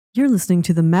You're listening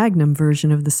to the Magnum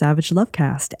version of the Savage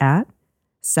Lovecast at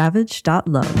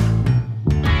savage.love.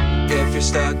 If you're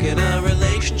stuck in a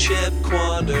relationship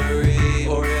quandary,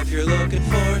 or if you're looking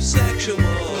for sexual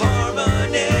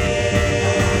harmony,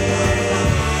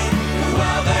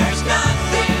 well, there's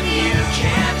nothing you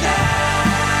can't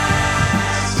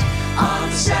ask on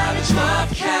the Savage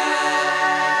Lovecast.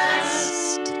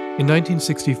 In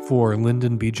 1964,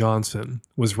 Lyndon B. Johnson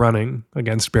was running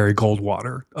against Barry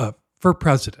Goldwater for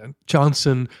president.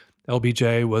 Johnson,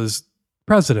 LBJ, was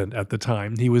president at the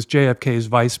time. He was JFK's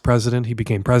vice president. He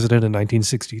became president in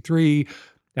 1963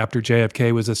 after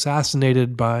JFK was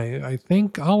assassinated by, I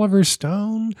think, Oliver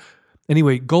Stone.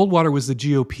 Anyway, Goldwater was the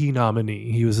GOP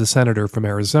nominee. He was a senator from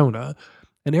Arizona.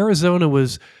 And Arizona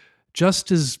was just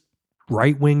as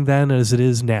right-wing then as it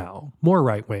is now. More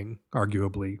right-wing,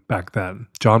 arguably, back then.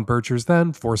 John Birchers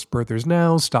then, forced birthers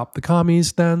now, stop the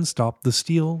commies then, stop the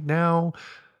steal now.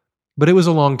 But it was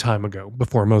a long time ago,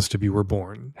 before most of you were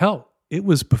born. Hell, it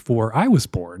was before I was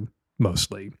born,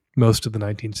 mostly. Most of the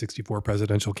 1964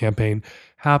 presidential campaign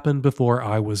happened before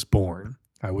I was born.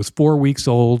 I was 4 weeks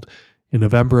old in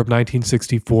November of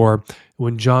 1964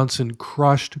 when Johnson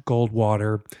crushed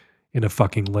Goldwater in a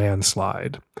fucking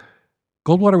landslide.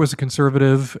 Goldwater was a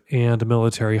conservative and a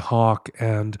military hawk,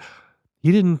 and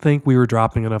he didn't think we were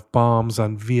dropping enough bombs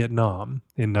on Vietnam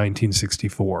in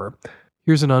 1964.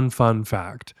 Here's an unfun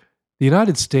fact. The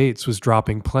United States was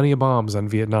dropping plenty of bombs on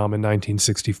Vietnam in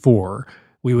 1964.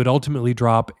 We would ultimately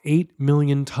drop 8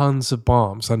 million tons of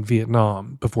bombs on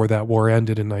Vietnam before that war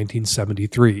ended in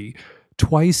 1973.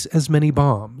 Twice as many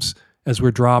bombs as were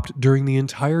dropped during the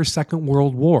entire Second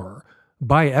World War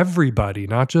by everybody,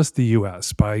 not just the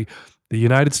U.S., by the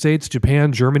United States,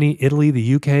 Japan, Germany, Italy,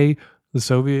 the UK, the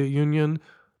Soviet Union.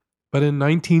 But in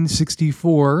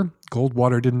 1964,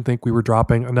 Goldwater didn't think we were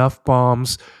dropping enough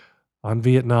bombs on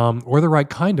Vietnam, or the right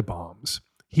kind of bombs.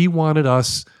 He wanted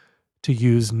us to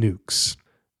use nukes.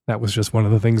 That was just one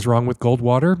of the things wrong with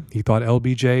Goldwater. He thought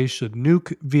LBJ should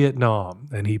nuke Vietnam,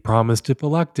 and he promised, if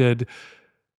elected,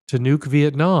 to nuke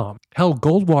Vietnam. Hell,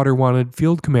 Goldwater wanted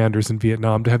field commanders in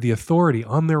Vietnam to have the authority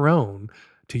on their own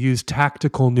to use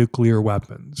tactical nuclear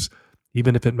weapons,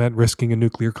 even if it meant risking a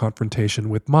nuclear confrontation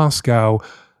with Moscow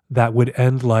that would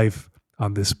end life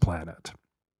on this planet.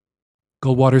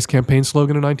 Goldwater's campaign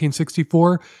slogan in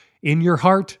 1964, "In your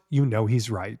heart, you know he's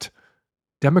right."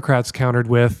 Democrats countered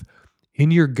with,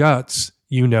 "In your guts,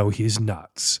 you know he's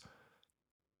nuts."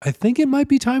 I think it might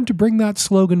be time to bring that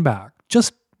slogan back,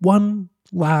 just one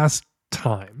last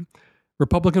time.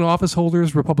 Republican office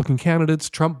holders, Republican candidates,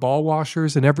 Trump ball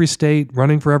washers in every state,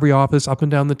 running for every office, up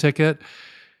and down the ticket.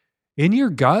 In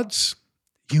your guts,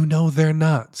 you know they're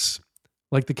nuts.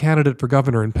 Like the candidate for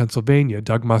governor in Pennsylvania,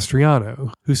 Doug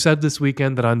Mastriano, who said this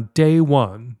weekend that on day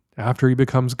one, after he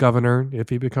becomes governor, if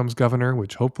he becomes governor,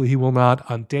 which hopefully he will not,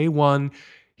 on day one,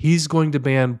 he's going to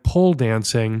ban pole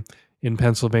dancing in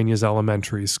Pennsylvania's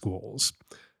elementary schools.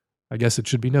 I guess it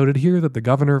should be noted here that the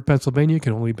governor of Pennsylvania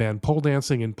can only ban pole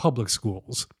dancing in public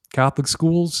schools. Catholic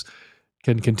schools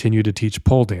can continue to teach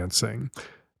pole dancing.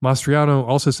 Mastriano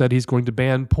also said he's going to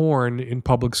ban porn in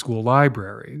public school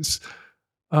libraries.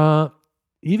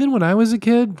 Even when I was a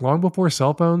kid, long before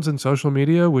cell phones and social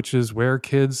media, which is where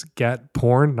kids get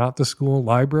porn, not the school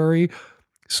library,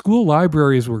 school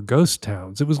libraries were ghost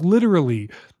towns. It was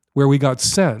literally where we got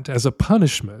sent as a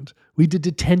punishment. We did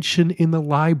detention in the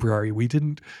library. We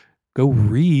didn't go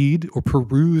read or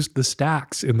peruse the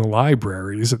stacks in the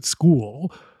libraries at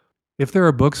school. If there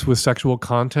are books with sexual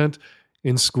content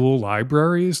in school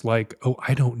libraries, like,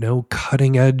 I don't know,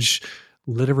 cutting edge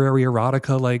literary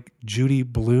erotica like Judy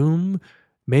Blume,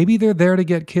 maybe they're there to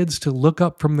get kids to look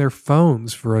up from their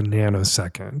phones for a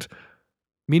nanosecond.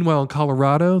 Meanwhile, in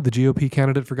Colorado, the GOP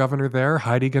candidate for governor there,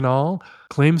 Heidi Ganahl,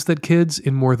 claims that kids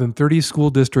in more than 30 school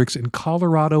districts in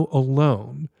Colorado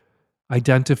alone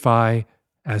identify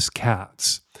as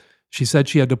cats. She said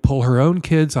she had to pull her own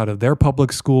kids out of their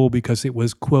public school because it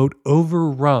was, quote,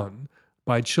 overrun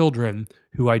by children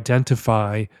who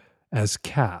identify as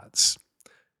cats.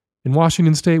 In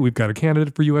Washington state, we've got a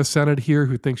candidate for U.S. Senate here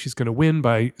who thinks she's going to win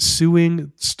by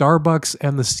suing Starbucks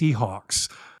and the Seahawks.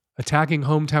 Attacking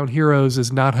hometown heroes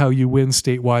is not how you win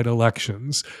statewide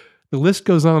elections. The list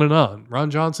goes on and on. Ron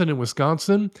Johnson in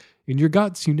Wisconsin, in your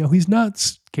guts, you know he's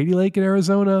nuts. Katie Lake in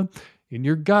Arizona, in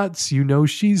your guts, you know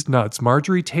she's nuts.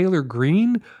 Marjorie Taylor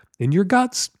Greene, in your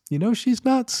guts, you know she's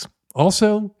nuts.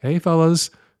 Also, hey fellas,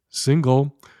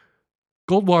 single.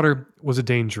 Goldwater was a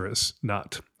dangerous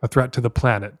nut, a threat to the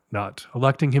planet nut.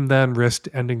 Electing him then risked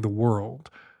ending the world.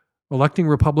 Electing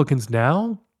Republicans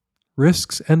now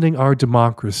risks ending our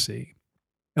democracy.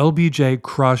 LBJ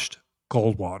crushed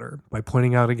Goldwater by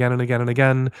pointing out again and again and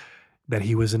again that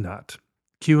he was a nut.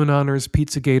 QAnoners,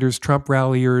 Pizzagators, Trump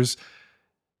ralliers,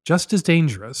 just as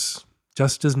dangerous,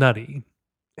 just as nutty.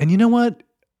 And you know what?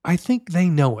 I think they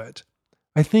know it.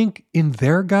 I think in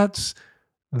their guts,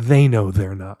 they know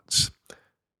they're nuts.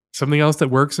 Something else that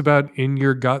works about in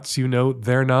your guts, you know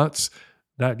they're nuts,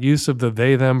 that use of the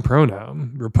they-them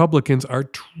pronoun. Republicans are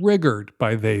triggered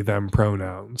by they-them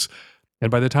pronouns.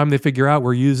 And by the time they figure out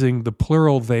we're using the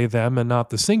plural they-them and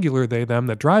not the singular they-them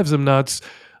that drives them nuts,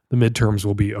 the midterms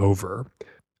will be over.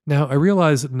 Now, I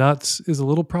realize that nuts is a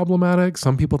little problematic.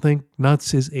 Some people think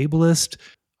nuts is ableist.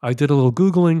 I did a little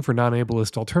Googling for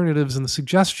non-ableist alternatives, and the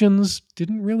suggestions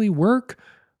didn't really work.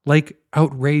 Like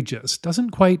outrageous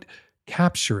doesn't quite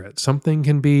capture it. Something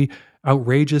can be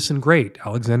outrageous and great.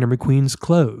 Alexander McQueen's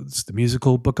Clothes, the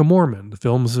musical Book of Mormon, the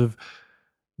films of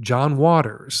John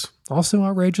Waters. Also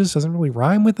outrageous, doesn't really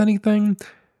rhyme with anything.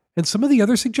 And some of the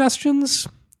other suggestions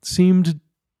seemed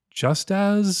just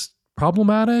as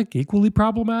problematic, equally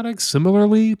problematic,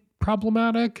 similarly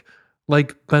problematic,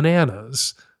 like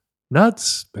bananas.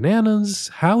 Nuts, bananas,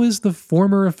 how is the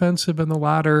former offensive and the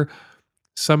latter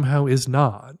somehow is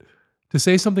not? To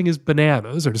say something is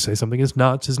bananas or to say something is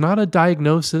nuts is not a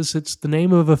diagnosis, it's the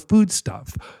name of a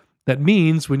foodstuff. That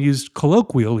means, when used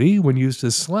colloquially, when used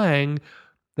as slang,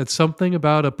 that something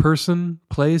about a person,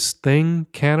 place, thing,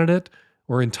 candidate,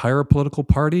 or entire political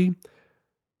party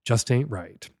just ain't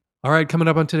right. All right, coming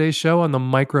up on today's show on the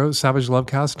Micro Savage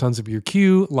Lovecast, tons of your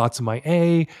Q, lots of my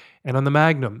A, and on the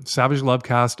Magnum Savage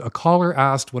Lovecast, a caller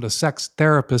asked what a sex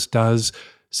therapist does,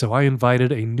 so I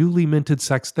invited a newly minted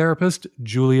sex therapist,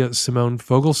 Julia Simone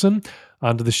Fogelson,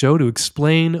 onto the show to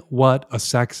explain what a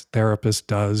sex therapist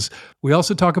does. We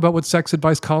also talk about what sex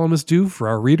advice columnists do for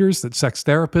our readers that sex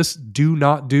therapists do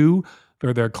not do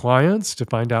for their clients. To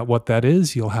find out what that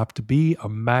is, you'll have to be a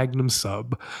Magnum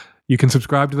sub. You can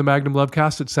subscribe to the Magnum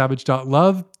Lovecast at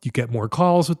savage.love. You get more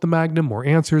calls with the Magnum, more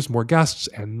answers, more guests,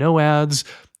 and no ads,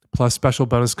 plus special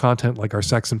bonus content like our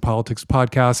Sex and Politics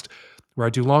podcast, where I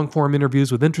do long-form interviews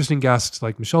with interesting guests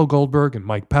like Michelle Goldberg and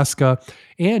Mike Pesca.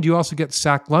 And you also get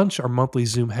Sack Lunch, our monthly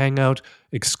Zoom hangout,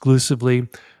 exclusively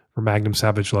for Magnum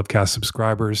Savage Lovecast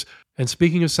subscribers. And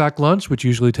speaking of Sack Lunch, which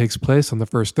usually takes place on the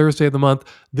first Thursday of the month,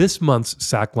 this month's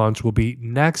Sack Lunch will be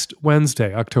next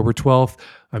Wednesday, October 12th.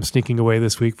 I'm sneaking away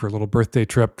this week for a little birthday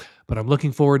trip, but I'm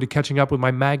looking forward to catching up with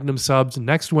my Magnum subs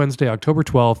next Wednesday, October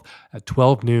 12th at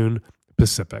 12 noon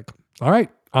Pacific. All right,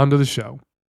 on to the show.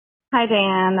 Hi,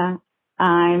 Dan.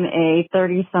 I'm a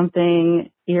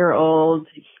 30-something-year-old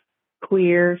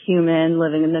queer human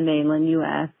living in the mainland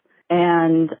U.S.,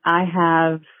 and I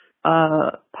have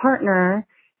a partner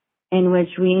in which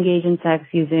we engage in sex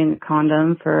using a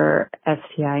condom for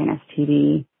STI and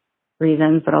STD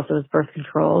reasons, but also as birth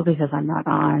control because I'm not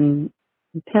on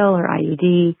pill or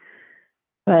IUD.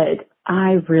 But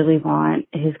I really want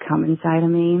his cum inside of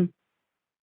me.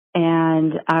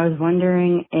 And I was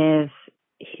wondering if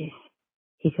he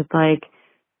could like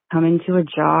come into a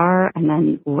jar and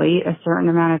then wait a certain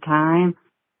amount of time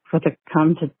for the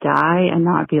cum to die and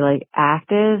not be like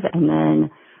active, and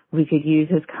then we could use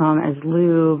his cum as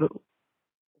lube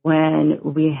when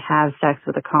we have sex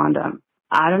with a condom.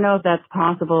 I don't know if that's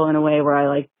possible in a way where I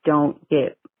like don't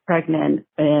get pregnant,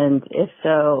 and if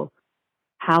so,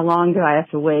 how long do I have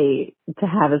to wait to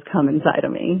have his cum inside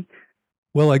of me?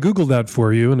 Well, I Googled that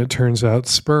for you, and it turns out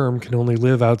sperm can only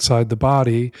live outside the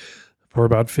body for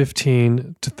about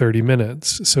 15 to 30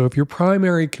 minutes. So if your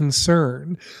primary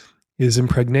concern is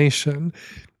impregnation,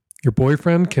 your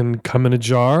boyfriend can come in a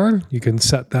jar. You can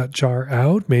set that jar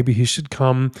out. Maybe he should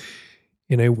come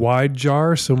in a wide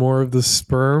jar so more of the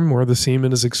sperm or the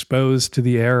semen is exposed to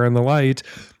the air and the light,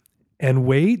 and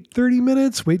wait 30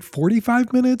 minutes, wait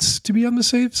 45 minutes to be on the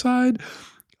safe side.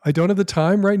 I don't have the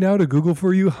time right now to Google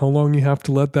for you how long you have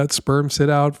to let that sperm sit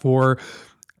out for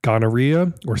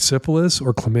gonorrhea or syphilis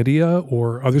or chlamydia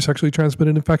or other sexually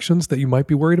transmitted infections that you might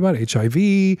be worried about,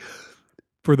 HIV,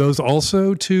 for those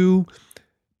also to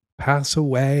pass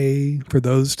away, for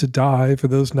those to die, for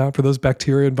those not, for those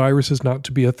bacteria and viruses not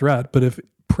to be a threat. But if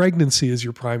pregnancy is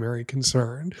your primary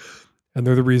concern and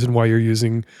they're the reason why you're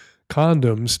using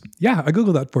condoms, yeah, I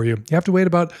Googled that for you. You have to wait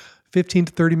about 15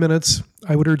 to 30 minutes.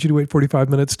 I would urge you to wait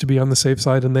 45 minutes to be on the safe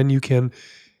side, and then you can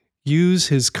use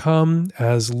his cum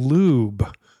as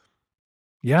lube.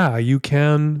 Yeah, you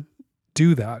can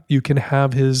do that. You can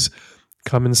have his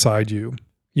cum inside you.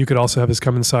 You could also have his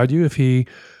cum inside you if he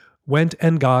went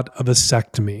and got a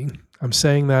vasectomy. I'm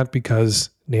saying that because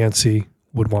Nancy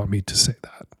would want me to say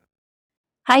that.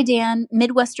 Hi, Dan.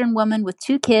 Midwestern woman with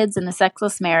 2 kids and a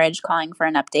sexless marriage calling for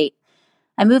an update.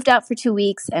 I moved out for 2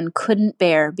 weeks and couldn't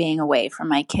bear being away from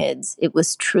my kids. It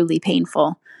was truly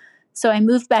painful. So I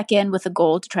moved back in with a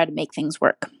goal to try to make things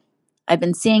work. I've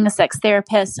been seeing a sex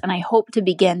therapist, and I hope to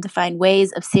begin to find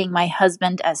ways of seeing my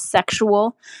husband as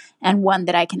sexual and one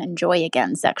that I can enjoy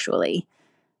again sexually.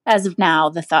 As of now,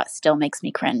 the thought still makes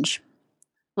me cringe.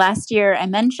 Last year, I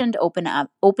mentioned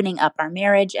opening up our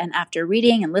marriage, and after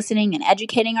reading and listening and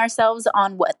educating ourselves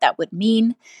on what that would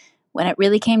mean, when it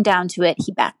really came down to it,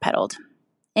 he backpedaled.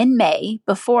 In May,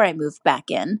 before I moved back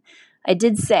in, I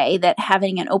did say that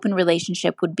having an open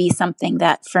relationship would be something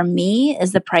that, for me,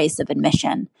 is the price of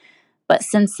admission. But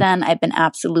since then, I've been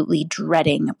absolutely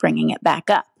dreading bringing it back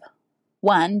up.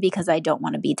 1, because I don't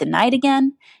want to be denied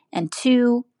again, and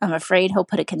 2, I'm afraid he'll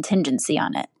put a contingency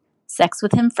on it. Sex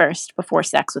with him first before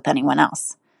sex with anyone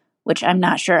else, which I'm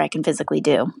not sure I can physically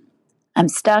do. I'm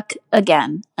stuck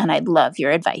again, and I'd love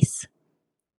your advice.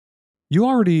 You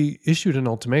already issued an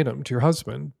ultimatum to your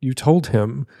husband. You told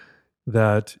him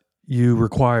that you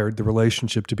required the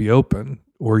relationship to be open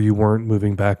or you weren't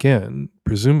moving back in.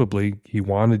 Presumably, he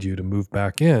wanted you to move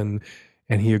back in,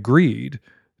 and he agreed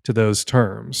to those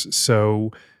terms.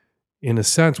 So in a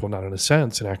sense, well, not in a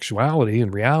sense, in actuality,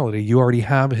 in reality, you already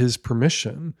have his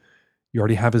permission. You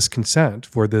already have his consent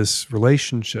for this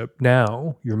relationship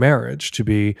now, your marriage, to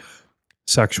be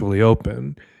sexually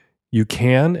open. You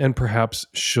can and perhaps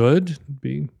should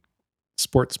be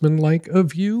sportsmanlike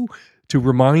of you to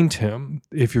remind him,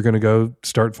 if you're going to go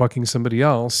start fucking somebody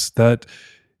else, that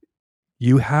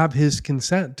you have his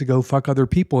consent to go fuck other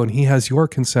people and he has your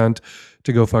consent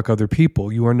to go fuck other people.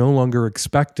 You are no longer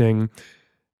expecting,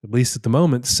 at least at the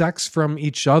moment, sex from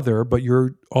each other, but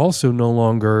you're also no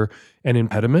longer an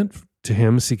impediment to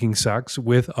him seeking sex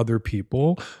with other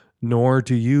people, nor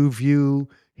do you view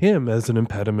him as an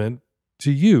impediment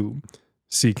to you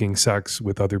seeking sex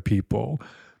with other people.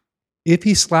 If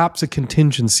he slaps a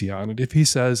contingency on it, if he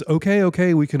says,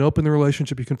 okay, we can open the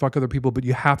relationship, you can fuck other people, but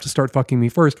you have to start fucking me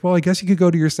first. Well, I guess you could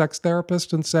go to your sex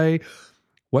therapist and say,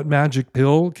 what magic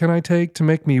pill can I take to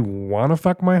make me want to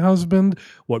fuck my husband?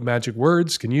 What magic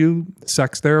words can you,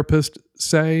 sex therapist,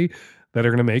 say that are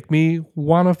going to make me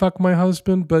want to fuck my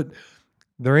husband? But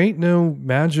there ain't no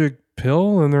magic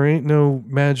pill and there ain't no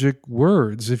magic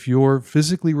words. If you're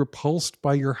physically repulsed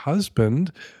by your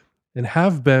husband and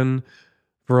have been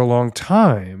for a long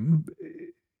time,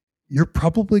 you're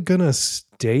probably going to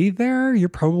stay there. You're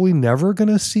probably never going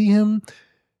to see him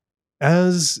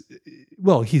as,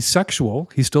 well, he's sexual.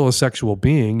 He's still a sexual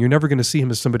being. You're never going to see him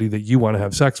as somebody that you want to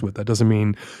have sex with. That doesn't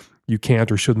mean you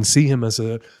can't or shouldn't see him as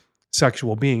a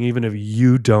sexual being, even if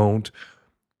you don't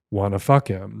want to fuck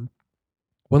him.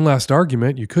 One last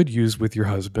argument you could use with your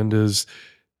husband is,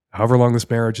 however long this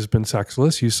marriage has been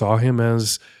sexless, you saw him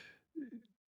as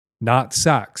not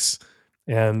sex.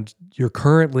 And you're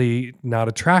currently not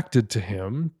attracted to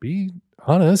him. Be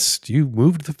honest. You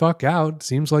moved the fuck out.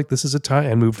 Seems like this is a time,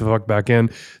 and moved the fuck back in.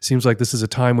 Seems like this is a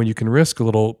time when you can risk a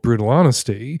little brutal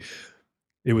honesty.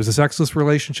 It was a sexless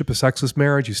relationship, a sexless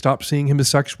marriage. You stopped seeing him as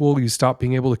sexual. You stopped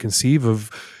being able to conceive of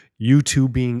you two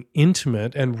being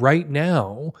intimate. And right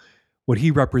now, what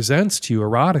he represents to you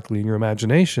erotically in your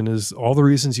imagination is all the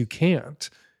reasons you can't.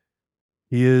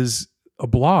 He is a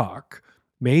block.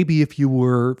 Maybe if you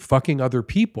were fucking other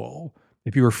people,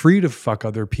 if you were free to fuck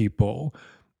other people,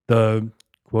 the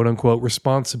quote unquote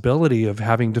responsibility of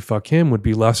having to fuck him would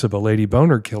be less of a lady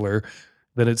boner killer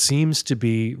than it seems to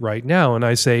be right now. And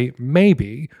I say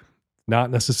maybe,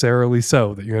 not necessarily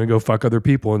so, that you're going to go fuck other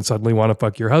people and suddenly want to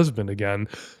fuck your husband again.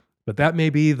 But that may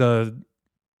be the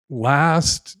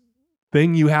last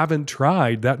thing you haven't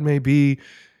tried. That may be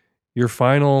your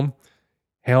final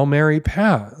Hail Mary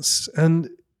pass. And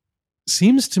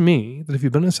seems to me that if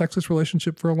you've been in a sexless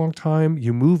relationship for a long time,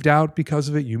 you moved out because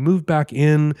of it, you moved back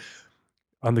in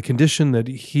on the condition that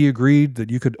he agreed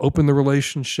that you could open the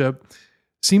relationship.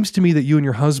 Seems to me that you and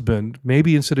your husband,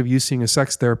 maybe instead of you seeing a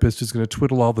sex therapist who's going to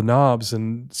twiddle all the knobs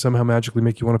and somehow magically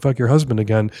make you want to fuck your husband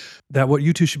again, that what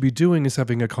you two should be doing is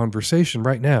having a conversation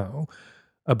right now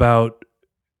about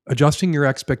adjusting your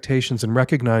expectations and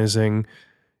recognizing,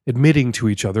 admitting to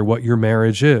each other what your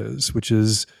marriage is, which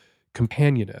is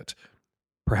companionate.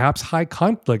 Perhaps high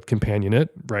conflict companionate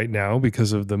right now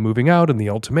because of the moving out and the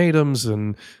ultimatums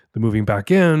and the moving back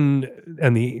in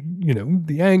and the,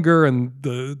 the anger and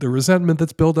the resentment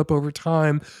that's built up over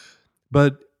time.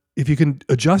 But if you can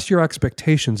adjust your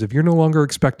expectations, if you're no longer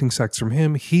expecting sex from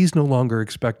him, he's no longer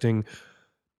expecting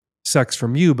sex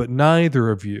from you, but neither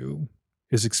of you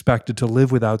is expected to live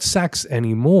without sex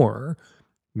anymore,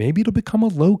 maybe it'll become a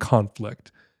low conflict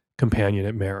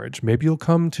companionate marriage. Maybe you'll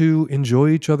come to enjoy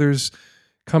each other's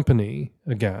company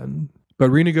again. But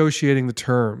renegotiating the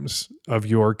terms of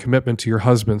your commitment to your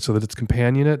husband so that it's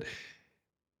companionate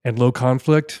and low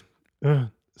conflict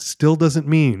still doesn't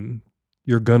mean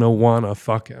you're going to want to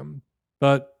fuck him.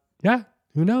 But yeah,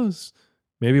 who knows?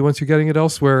 Maybe once you're getting it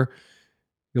elsewhere,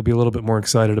 you'll be a little bit more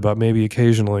excited about maybe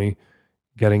occasionally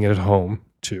getting it at home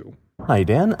too. Hi,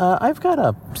 Dan. I've got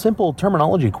a simple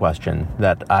terminology question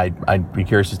that I'd be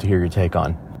curious to hear your take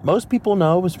on. Most people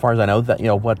know, as far as I know, that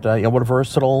what a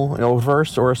versatile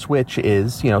verse or a switch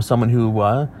is. Someone who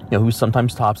who's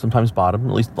sometimes top, sometimes bottom.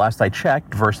 At least last I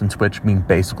checked, verse and switch mean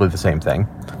basically the same thing.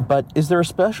 But is there a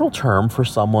special term for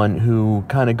someone who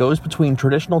kind of goes between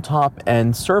traditional top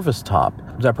and service top?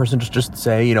 Does that person just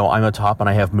say, I'm a top and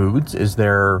I have moods? Is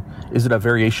it a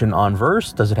variation on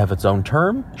verse? Does it have its own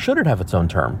term? Should it have its own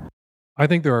term? I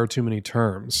think there are too many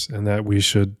terms, and that we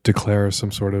should declare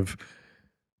some sort of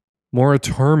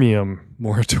moratorium,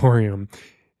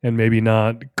 and maybe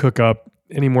not cook up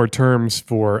any more terms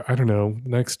for, I don't know,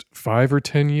 next 5 or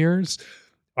 10 years.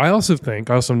 I also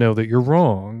know that you're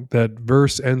wrong, that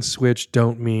verse and switch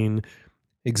don't mean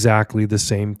exactly the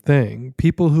same thing.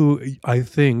 People who I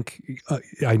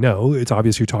know, it's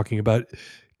obvious you're talking about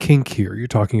kink here. You're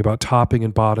talking about topping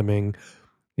and bottoming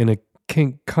in a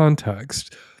kink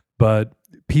context. But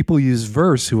people use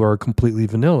verse who are completely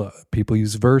vanilla. People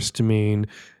use verse to mean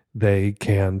they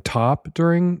can top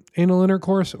during anal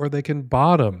intercourse or they can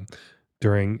bottom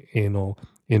during anal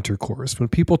intercourse. When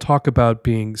people talk about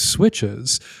being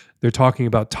switches, they're talking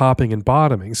about topping and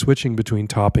bottoming, switching between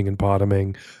topping and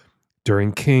bottoming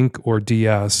during kink or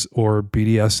DS or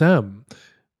BDSM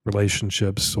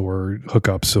relationships or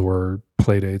hookups or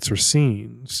playdates or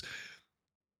scenes.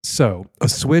 So a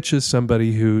switch is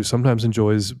somebody who sometimes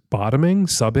enjoys bottoming,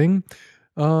 subbing,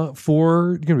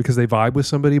 because they vibe with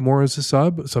somebody more as a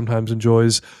sub, sometimes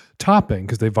enjoys topping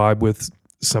because they vibe with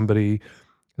somebody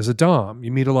as a dom.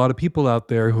 You meet a lot of people out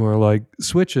there who are like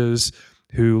switches,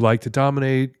 who like to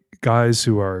dominate guys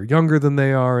who are younger than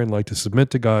they are and like to submit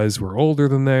to guys who are older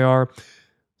than they are.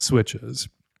 Switches.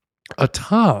 A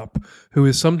top, who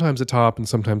is sometimes a top and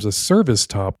sometimes a service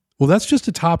top, well, that's just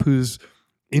a top who's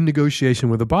in negotiation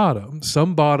with a bottom.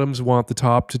 Some bottoms want the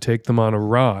top to take them on a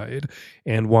ride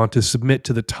and want to submit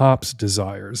to the top's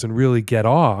desires and really get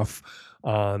off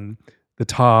on the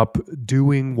top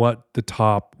doing what the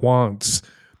top wants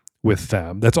with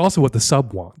them. That's also what the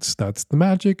sub wants. That's the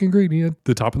magic ingredient.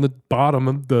 The top and the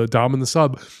bottom, the dom and the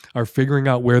sub are figuring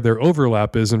out where their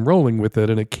overlap is and rolling with it.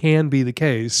 And it can be the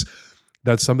case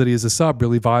that somebody as a sub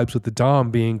really vibes with the dom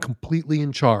being completely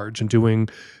in charge and doing,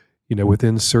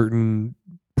 within certain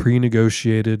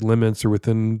pre-negotiated limits or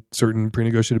within certain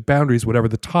pre-negotiated boundaries, whatever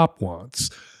the top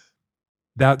wants.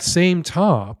 That same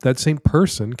top, that same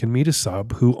person can meet a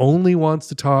sub who only wants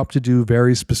the top to do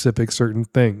very specific certain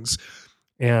things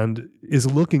and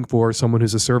is looking for someone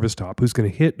who's a service top, who's going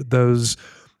to hit those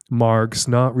marks,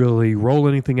 not really roll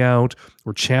anything out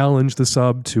or challenge the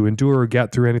sub to endure or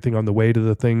get through anything on the way to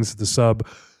the things that the sub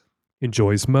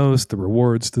enjoys most, the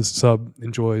rewards the sub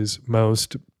enjoys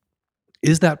most.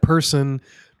 Is that person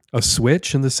a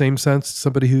switch in the same sense?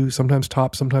 Somebody who sometimes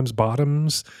tops, sometimes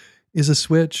bottoms is a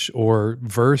switch, or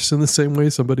verse in the same way?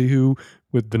 Somebody who,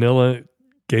 with vanilla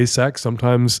gay sex,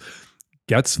 sometimes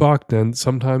gets fucked and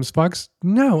sometimes fucks?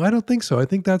 No, I don't think so. I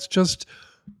think that's just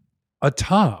a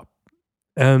top.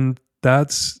 And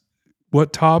that's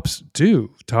what tops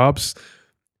do. Tops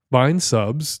find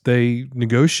subs, they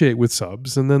negotiate with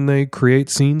subs, and then they create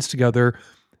scenes together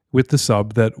with the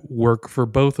sub that work for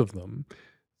both of them.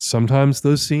 Sometimes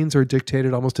those scenes are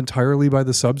dictated almost entirely by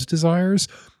the sub's desires.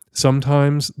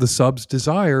 Sometimes the sub's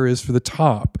desire is for the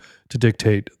top to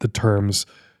dictate the terms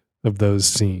of those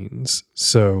scenes.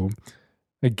 So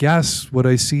I guess what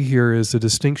I see here is a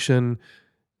distinction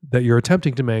that you're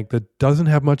attempting to make that doesn't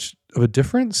have much of a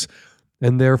difference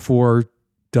and therefore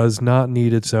does not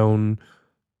need its own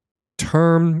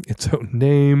term, its own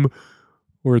name,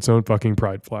 or its own fucking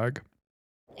pride flag.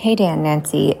 Hey Dan,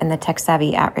 Nancy, and the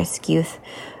tech-savvy at-risk youth.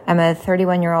 I'm a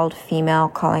 31-year-old female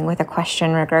calling with a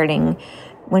question regarding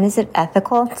when is it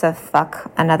ethical to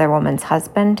fuck another woman's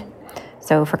husband?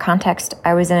 So for context,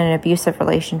 I was in an abusive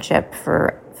relationship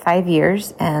for 5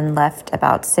 years and left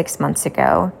about 6 months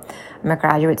ago. I'm a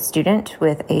graduate student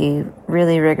with a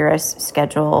really rigorous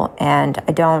schedule, and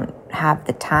I don't have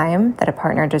the time that a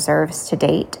partner deserves to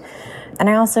date. And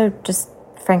I also just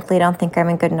frankly don't think I'm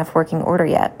in good enough working order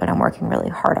yet, but I'm working really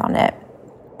hard on it.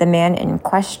 The man in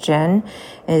question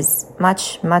is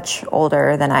much, much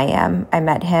older than I am. I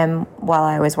met him while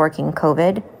I was working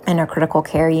COVID in a critical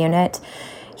care unit.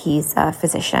 He's a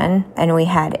physician, and we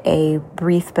had a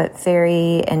brief but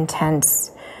very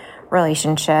intense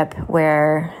relationship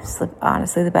where,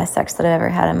 honestly, the best sex that I've ever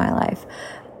had in my life.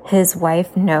 His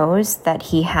wife knows that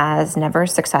he has never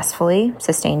successfully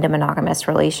sustained a monogamous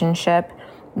relationship.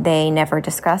 They never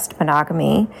discussed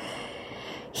monogamy.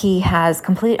 He has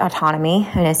complete autonomy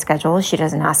in his schedule. She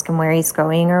doesn't ask him where he's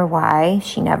going or why.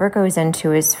 She never goes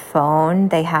into his phone.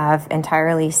 They have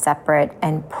entirely separate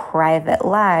and private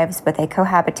lives, but they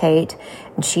cohabitate.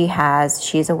 And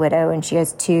she's a widow, and she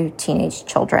has 2 teenage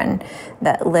children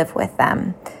that live with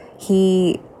them.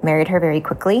 He married her very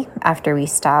quickly after we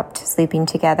stopped sleeping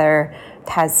together,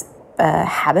 has a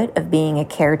habit of being a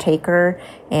caretaker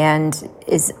and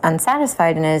is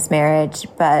unsatisfied in his marriage,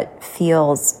 but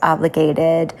feels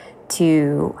obligated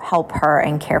to help her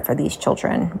and care for these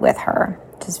children with her.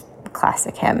 Just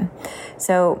classic him.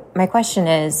 So my question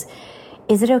is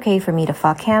it okay for me to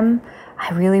fuck him?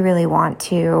 I really, really want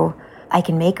to. I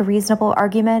can make a reasonable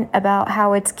argument about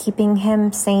how it's keeping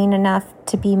him sane enough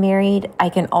to be married. I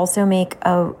can also make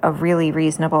a really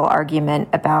reasonable argument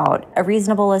about a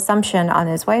reasonable assumption on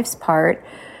his wife's part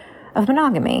of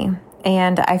monogamy.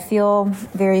 And I feel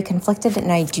very conflicted,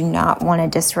 and I do not want to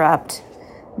disrupt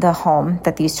the home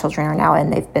that these children are now in.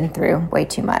 They've been through way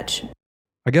too much.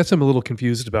 I guess I'm a little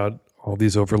confused about all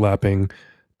these overlapping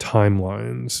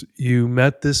timelines. You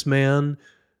met this man,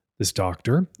 this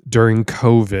doctor, during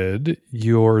COVID.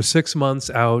 You're 6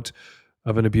 months out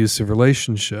of an abusive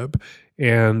relationship,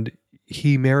 and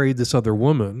he married this other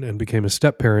woman and became a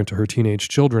step-parent to her teenage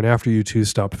children after you two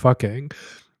stopped fucking.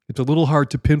 It's a little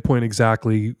hard to pinpoint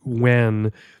exactly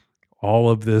when all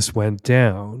of this went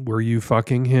down. Were you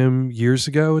fucking him years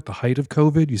ago at the height of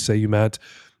COVID? You say you met,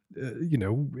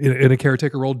 in a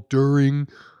caretaker role during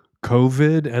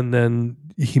COVID, and then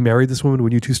he married this woman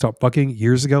when you two stopped fucking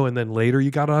years ago, and then later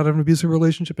you got out of an abusive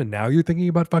relationship, and now you're thinking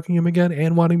about fucking him again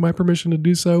and wanting my permission to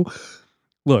do so.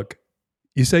 Look,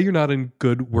 you say you're not in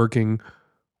good working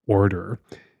order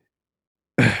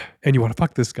and you want to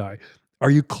fuck this guy. Are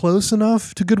you close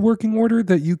enough to good working order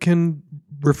that you can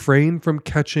refrain from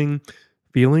catching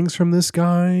feelings from this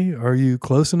guy? Are you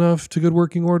close enough to good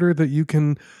working order that you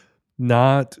can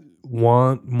not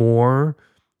want more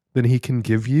than he can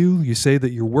give you? You say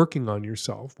that you're working on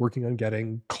yourself, working on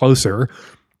getting closer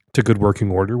to good working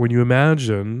order. When you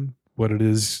imagine what it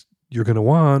is you're going to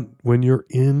want when you're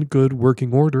in good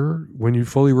working order, when you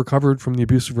fully recovered from the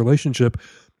abusive relationship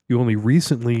you only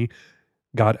recently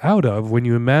got out of, when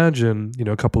you imagine,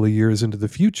 a couple of years into the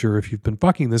future, if you've been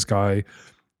fucking this guy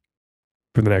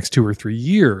for the next 2 or 3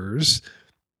 years,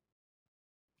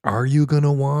 are you going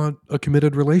to want a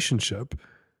committed relationship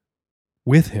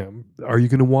with him? Are you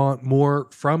going to want more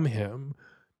from him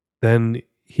than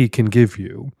he can give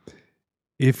you?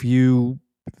 If you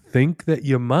think that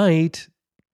you might,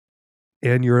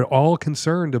 and you're at all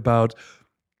concerned about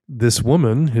this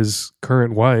woman, his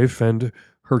current wife, and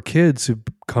her kids who've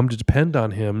come to depend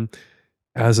on him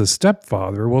as a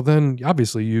stepfather, well, then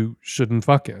obviously you shouldn't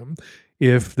fuck him.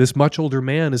 If this much older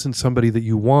man isn't somebody that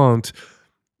you want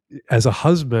as a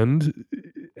husband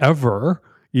ever,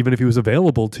 even if he was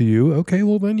available to you, okay,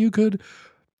 well, then you could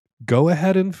go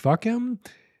ahead and fuck him.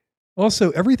 Also,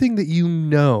 everything that you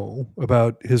know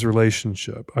about his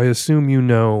relationship, I assume you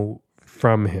know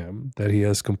from him that he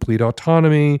has complete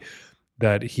autonomy,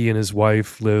 that he and his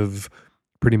wife live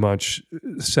pretty much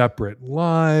separate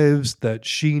lives, that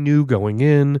she knew going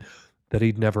in that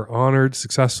he'd never honored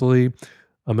successfully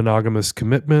a monogamous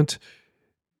commitment.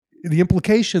 The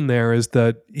implication there is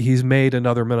that he's made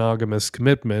another monogamous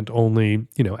commitment, only,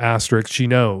 asterisk, she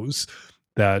knows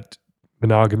that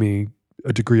monogamy,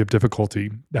 a degree of difficulty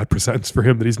that presents for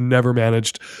him that he's never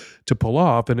managed to pull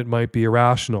off, and it might be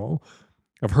irrational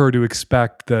of her to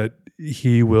expect that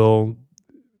he will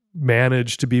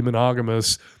manage to be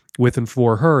monogamous with and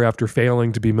for her after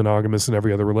failing to be monogamous in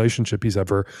every other relationship he's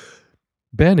ever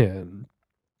been in.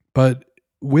 But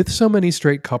with so many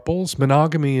straight couples,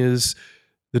 monogamy is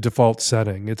the default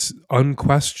setting. It's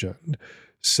unquestioned.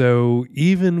 So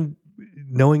even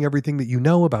knowing everything that you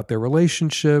know about their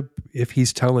relationship, if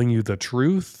he's telling you the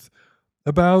truth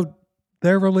about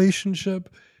their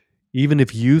relationship, even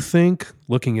if you think,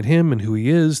 looking at him and who he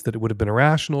is, that it would have been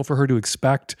irrational for her to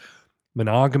expect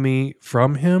monogamy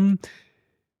from him,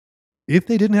 if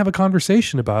they didn't have a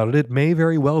conversation about it, it may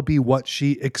very well be what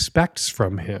she expects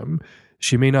from him.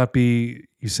 She may not be,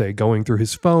 you say, going through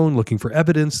his phone, looking for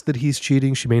evidence that he's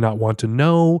cheating. She may not want to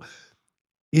know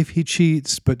if he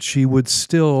cheats, but she would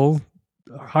still,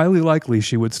 highly likely,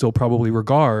 she would still probably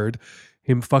regard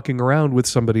him fucking around with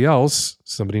somebody else,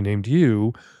 somebody named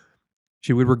you.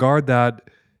 She would regard that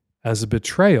as a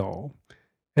betrayal.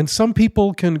 And some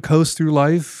people can coast through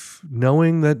life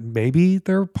knowing that maybe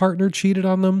their partner cheated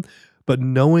on them, But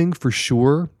knowing for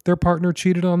sure their partner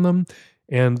cheated on them,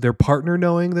 and their partner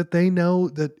knowing that they know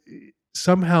that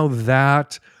somehow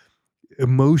that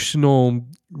emotional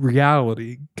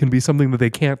reality can be something that they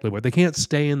can't live with. They can't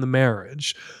stay in the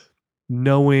marriage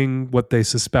knowing what they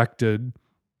suspected,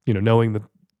 knowing that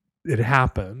it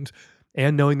happened,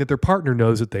 and knowing that their partner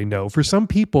knows that they know. For some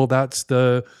people, that's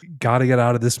the gotta get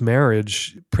out of this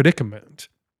marriage predicament.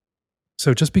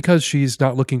 So just because she's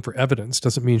not looking for evidence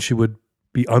doesn't mean she would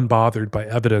be unbothered by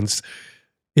evidence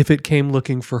if it came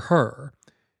looking for her.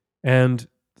 And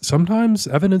sometimes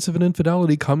evidence of an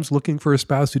infidelity comes looking for a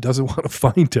spouse who doesn't want to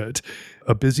find it.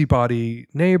 A busybody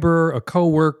neighbor, a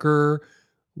coworker,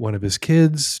 one of his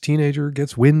kids, teenager,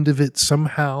 gets wind of it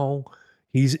somehow.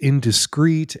 He's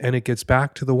indiscreet and it gets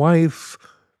back to the wife,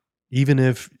 even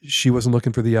if she wasn't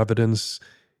looking for the evidence,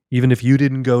 even if you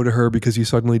didn't go to her because you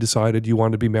suddenly decided you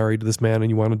wanted to be married to this man and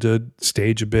you wanted to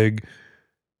stage a big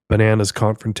bananas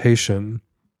confrontation.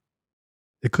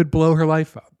 It could blow her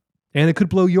life up. And it could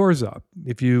blow yours up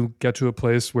if you get to a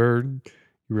place where you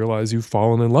realize you've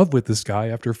fallen in love with this guy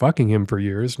after fucking him for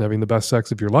years and having the best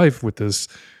sex of your life with this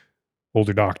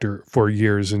older doctor for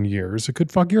years and years. It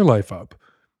could fuck your life up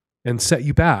and set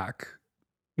you back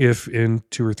if in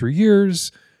 2 or 3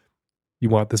 years you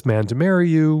want this man to marry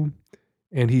you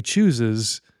and he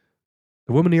chooses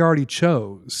the woman he already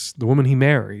chose, the woman he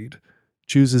married,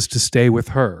 chooses to stay with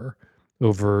her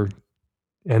over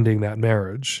ending that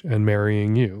marriage and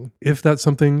marrying you. If that's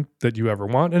something that you ever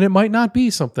want, and it might not be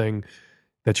something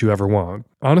that you ever want.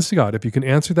 Honest to God, if you can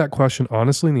answer that question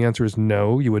honestly, and the answer is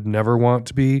no, you would never want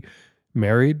to be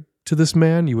married to this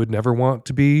man. You would never want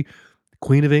to be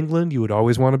Queen of England. You would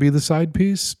always want to be the side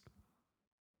piece.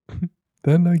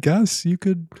 Then I guess you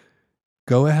could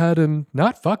go ahead and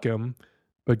not fuck him,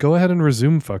 but go ahead and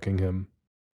resume fucking him.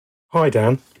 Hi,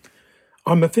 Dan.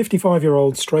 I'm a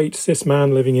 55-year-old straight cis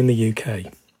man living in the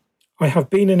UK. I have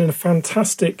been in a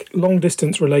fantastic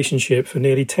long-distance relationship for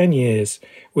nearly 10 years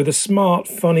with a smart,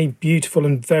 funny, beautiful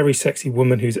and very sexy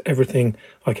woman who's everything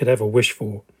I could ever wish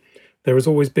for. There has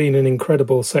always been an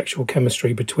incredible sexual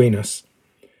chemistry between us.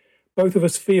 Both of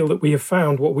us feel that we have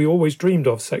found what we always dreamed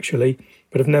of sexually,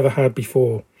 but have never had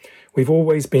before. We've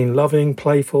always been loving,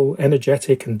 playful,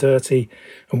 energetic and dirty,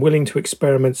 and willing to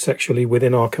experiment sexually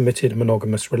within our committed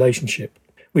monogamous relationship.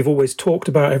 We've always talked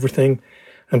about everything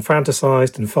and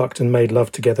fantasized and fucked and made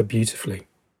love together beautifully.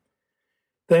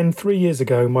 Then 3 years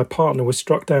ago, my partner was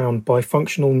struck down by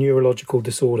functional neurological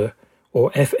disorder,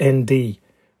 or FND,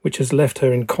 which has left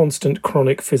her in constant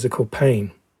chronic physical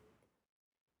pain.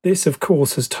 This, of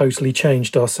course, has totally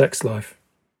changed our sex life.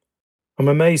 I'm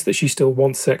amazed that she still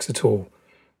wants sex at all,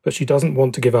 but she doesn't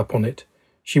want to give up on it.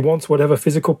 She wants whatever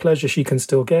physical pleasure she can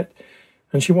still get,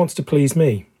 and she wants to please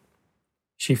me.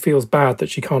 She feels bad that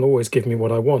she can't always give me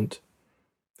what I want.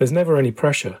 There's never any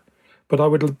pressure, but I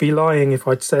would be lying if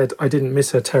I'd said I didn't miss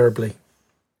her terribly.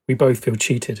 We both feel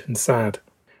cheated and sad.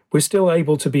 We're still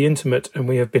able to be intimate, and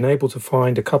we have been able to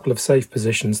find a couple of safe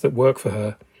positions that work for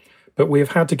her, but we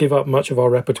have had to give up much of our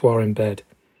repertoire in bed.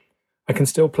 I can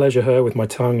still pleasure her with my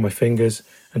tongue, my fingers,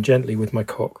 and gently with my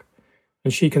cock,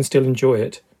 and she can still enjoy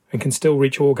it and can still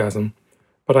reach orgasm,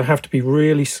 but I have to be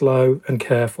really slow and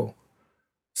careful.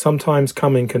 Sometimes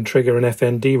coming can trigger an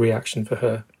FND reaction for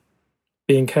her.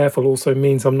 Being careful also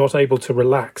means I'm not able to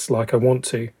relax like I want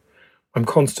to. I'm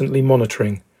constantly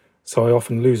monitoring, so I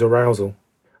often lose arousal.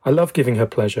 I love giving her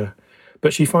pleasure,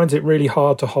 but she finds it really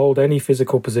hard to hold any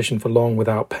physical position for long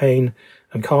without pain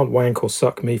and can't wank or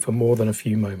suck me for more than a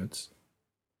few moments.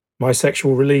 My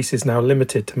sexual release is now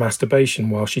limited to masturbation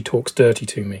while she talks dirty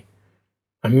to me.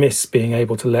 I miss being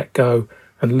able to let go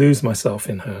and lose myself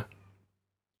in her.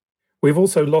 We've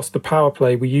also lost the power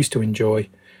play we used to enjoy,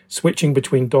 switching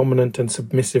between dominant and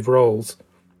submissive roles,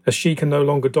 as she can no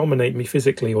longer dominate me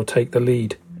physically or take the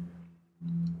lead.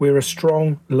 We're a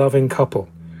strong, loving couple,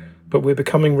 but we're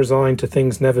becoming resigned to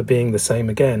things never being the same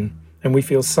again, and we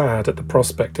feel sad at the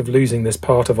prospect of losing this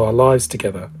part of our lives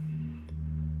together.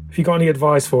 Have you got any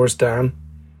advice for us, Dan?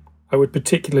 I would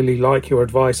particularly like your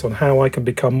advice on how I can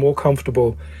become more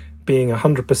comfortable being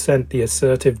 100% the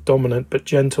assertive, dominant but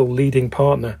gentle leading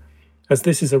partner, as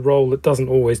this is a role that doesn't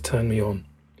always turn me on.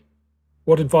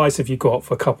 What advice have you got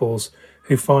for couples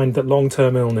who find that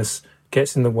long-term illness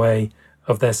gets in the way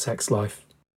of their sex life?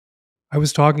 I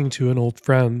was talking to an older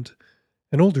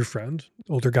friend,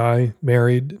 older guy,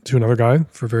 married to another guy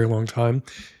for a very long time.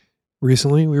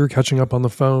 Recently, we were catching up on the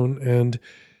phone, and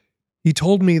he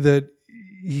told me that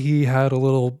he had a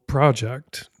little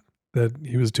project that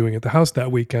he was doing at the house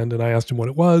that weekend, and I asked him what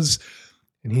it was,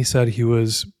 and he said he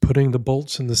was putting the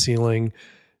bolts in the ceiling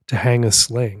to hang a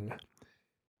sling.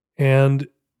 And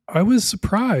I was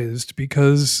surprised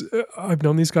because I've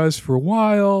known these guys for a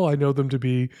while. I know them to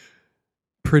be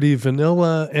pretty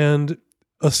vanilla, and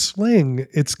a sling,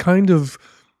 it's kind of,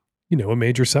 a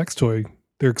major sex toy.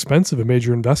 They're expensive, a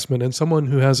major investment. And someone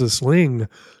who has a sling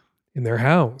in their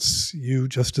house, you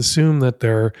just assume that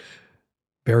they're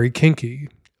very kinky.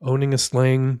 Owning a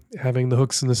sling, having the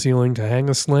hooks in the ceiling to hang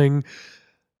a sling,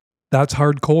 that's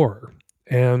hardcore.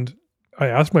 And I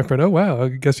asked my friend, oh, wow, I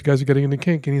guess you guys are getting into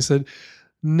kink. And he said,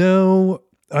 no,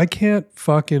 I can't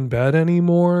fuck in bed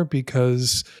anymore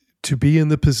because to be in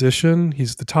the position,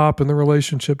 he's the top in the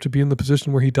relationship, to be in the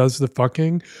position where he does the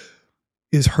fucking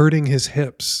is hurting his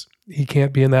hips. He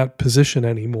can't be in that position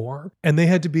anymore. And they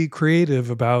had to be creative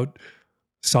about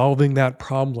solving that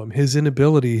problem. His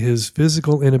inability, his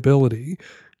physical inability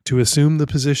to assume the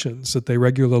positions that they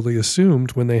regularly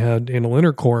assumed when they had anal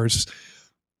intercourse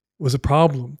was a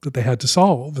problem that they had to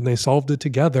solve. And they solved it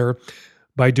together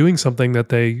by doing something that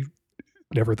they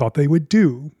never thought they would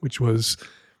do, which was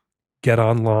get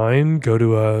online, go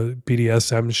to a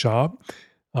BDSM shop,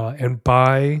 and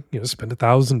buy, spend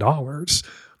 $1,000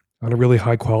 on a really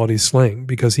high quality sling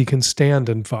because he can stand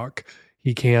and fuck.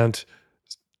 He can't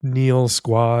kneel,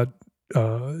 squat,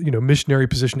 missionary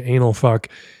position anal fuck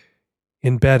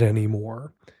in bed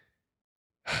anymore.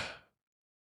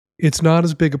 It's not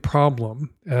as big a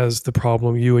problem as the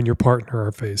problem you and your partner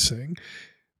are facing.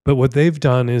 But what they've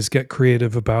done is get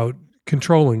creative about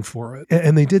controlling for it.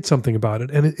 And they did something about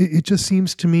it. And it just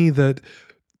seems to me that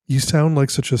you sound like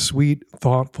such a sweet,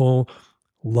 thoughtful,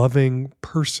 loving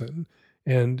person.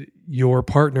 And your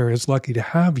partner is lucky to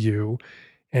have you.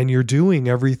 And you're doing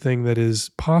everything that is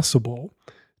possible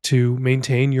to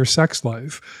maintain your sex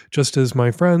life. Just as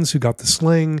my friends who got the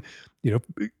sling,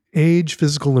 age,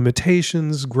 physical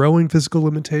limitations, growing physical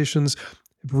limitations,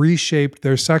 have reshaped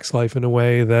their sex life in a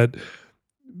way that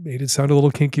made it sound a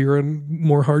little kinkier and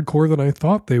more hardcore than I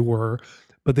thought they were.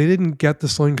 But they didn't get the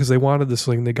sling because they wanted the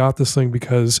sling. They got the sling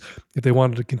because if they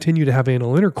wanted to continue to have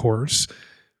anal intercourse,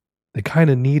 they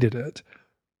kind of needed it.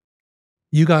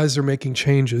 You guys are making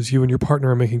changes. You and your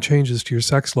partner are making changes to your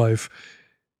sex life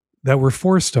that were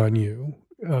forced on you.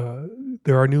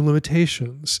 There are new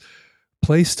limitations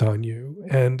placed on you.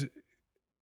 And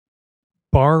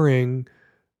barring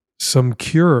some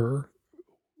cure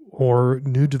or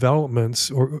new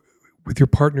developments or with your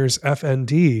partner's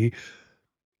FND,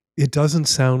 it doesn't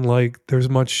sound like there's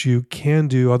much you can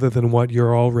do other than what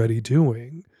you're already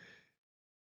doing.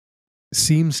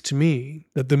 Seems to me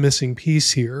that the missing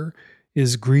piece here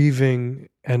is grieving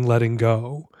and letting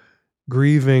go.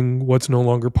 Grieving what's no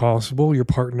longer possible. Your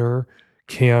partner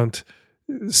can't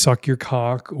suck your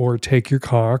cock or take your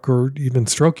cock or even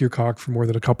stroke your cock for more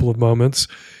than a couple of moments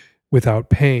without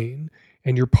pain.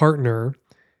 And your partner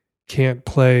can't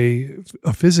play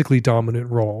a physically dominant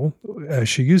role as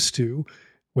she used to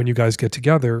when you guys get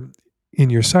together in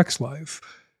your sex life.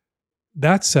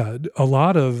 That said, a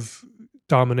lot of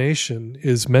domination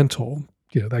is mental.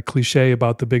 That cliche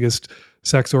about the biggest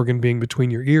sex organ being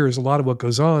between your ears, a lot of what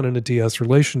goes on in a DS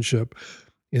relationship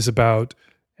is about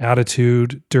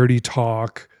attitude, dirty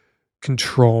talk,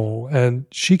 control. And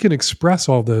she can express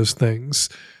all those things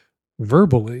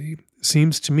verbally.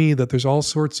 Seems to me that there's all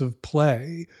sorts of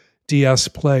play, DS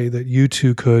play, that you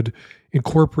two could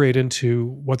incorporate into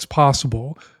what's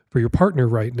possible for your partner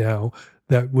right now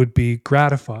that would be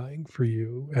gratifying for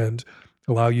you and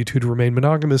allow you two to remain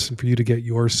monogamous and for you to get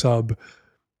your sub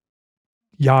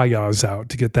yayas out,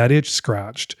 to get that itch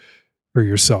scratched for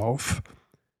yourself.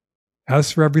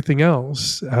 As for everything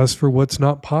else, as for what's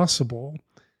not possible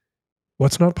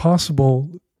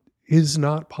is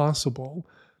not possible.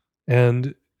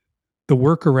 And the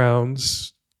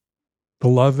workarounds, the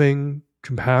loving,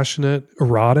 compassionate,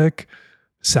 erotic,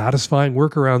 satisfying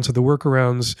workarounds are the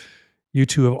workarounds you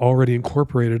two have already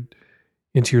incorporated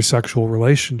into your sexual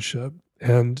relationship.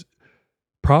 And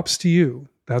props to you.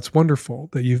 That's wonderful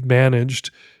that you've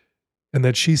managed and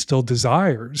that she still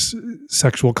desires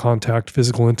sexual contact,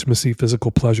 physical intimacy,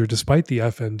 physical pleasure, despite the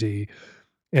FND.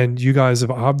 And you guys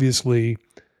have obviously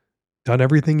done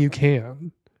everything you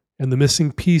can. And the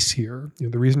missing piece here,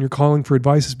 the reason you're calling for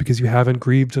advice is because you haven't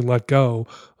grieved and let go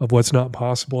of what's not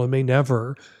possible and may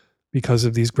never, because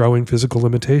of these growing physical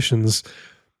limitations.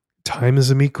 Time is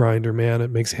a meat grinder, man.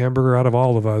 It makes hamburger out of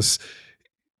all of us.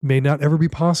 May not ever be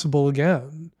possible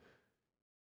again.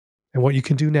 And what you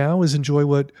can do now is enjoy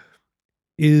what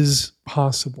is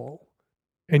possible.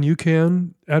 And you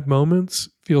can, at moments,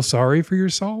 feel sorry for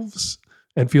yourselves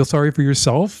and feel sorry for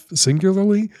yourself,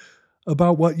 singularly,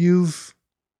 about what you've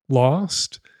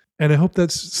lost. And I hope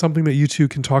that's something that you two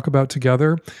can talk about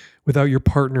together without your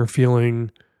partner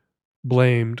feeling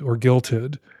blamed or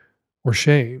guilted or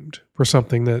shamed for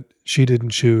something that she didn't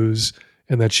choose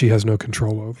and that she has no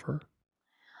control over?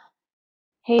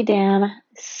 Hey Dan,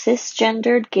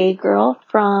 cisgendered gay girl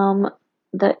from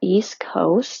the East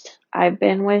Coast. I've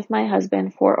been with my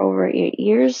husband for over 8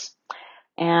 years,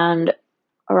 and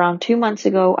around 2 months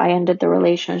ago, I ended the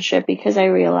relationship because I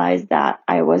realized that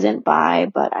I wasn't bi,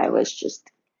 but I was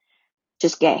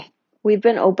just gay. We've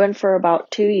been open for about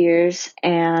 2 years,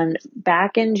 and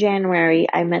back in January,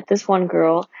 I met this one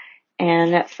girl,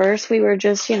 and at first we were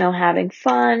just, having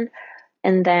fun.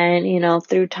 And then,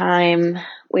 through time,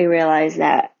 we realized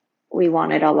that we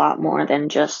wanted a lot more than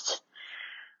just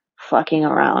fucking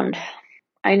around.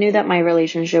 I knew that my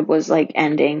relationship was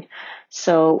ending.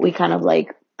 So we kind of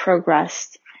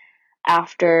progressed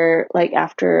after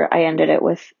I ended it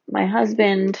with my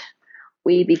husband,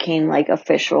 we became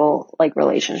official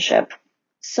relationship.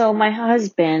 So my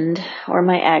husband, or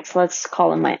my ex, let's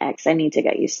call him my ex. I need to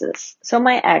get used to this. So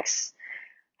my ex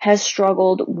has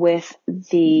struggled with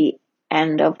the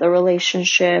end of the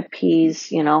relationship. He's,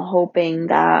 hoping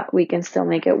that we can still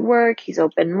make it work. He's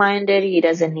open-minded. He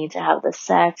doesn't need to have the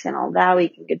sex and all that. We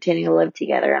can continue to live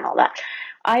together and all that.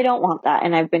 I don't want that.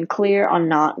 And I've been clear on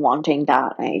not wanting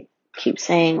that. I keep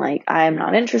saying I'm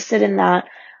not interested in that.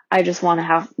 I just want to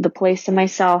have the place to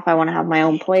myself. I want to have my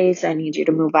own place. I need you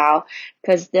to move out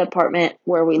because the apartment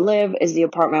where we live is the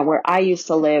apartment where I used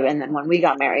to live. And then when we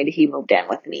got married, he moved in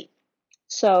with me.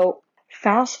 So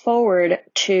fast forward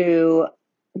to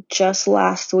just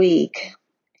last week,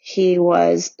 he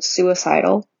was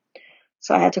suicidal.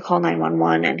 So I had to call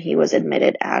 911 and he was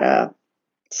admitted at a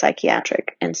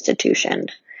psychiatric institution.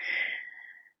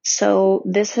 So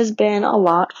this has been a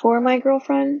lot for my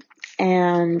girlfriend,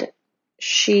 and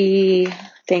she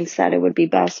thinks that it would be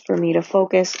best for me to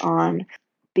focus on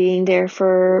being there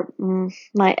for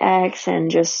my ex,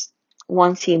 and just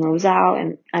once he moves out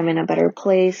and I'm in a better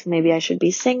place, maybe I should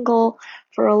be single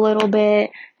for a little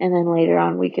bit, and then later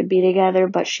on we could be together,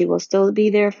 but she will still be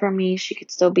there for me. She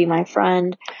could still be my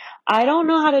friend. I don't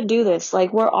know how to do this.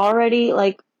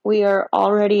 We are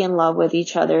already in love with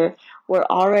each other. We're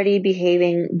already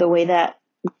behaving the way that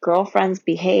girlfriends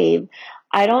behave.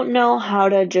 I don't know how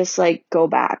to just go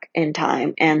back in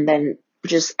time and then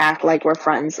just act like we're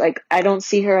friends. I don't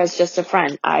see her as just a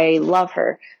friend. I love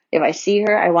her. If I see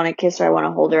her, I want to kiss her. I want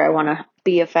to hold her. I want to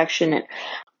be affectionate.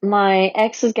 My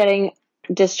ex is getting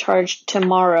discharged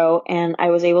tomorrow, and I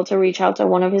was able to reach out to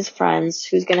one of his friends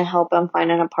who's going to help him find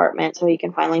an apartment so he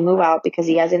can finally move out, because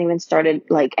he hasn't even started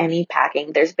any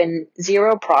packing. There's been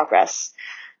zero progress.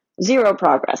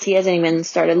 He hasn't even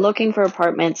started looking for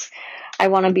apartments. I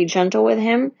want to be gentle with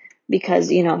him because,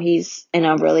 he's in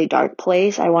a really dark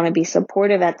place. I want to be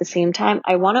supportive at the same time.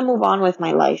 I want to move on with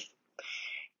my life.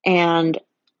 And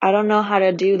I don't know how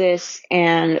to do this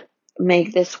and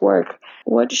make this work.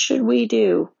 What should we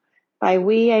do? By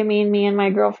we, I mean me and my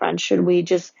girlfriend. Should we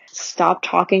just stop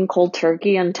talking cold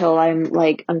turkey until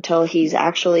until he's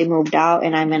actually moved out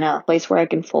and I'm in a place where I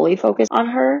can fully focus on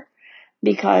her?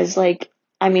 Because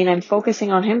I'm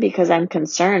focusing on him because I'm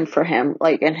concerned for him,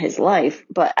 in his life,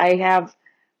 but I have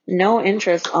no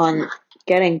interest on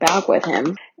getting back with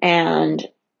him. And,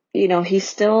 he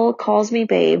still calls me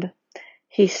babe.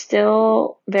 He's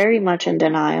still very much in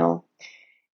denial.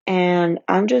 And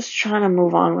I'm just trying to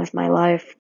move on with my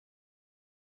life.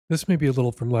 This may be a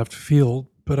little from left field,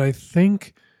 but I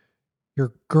think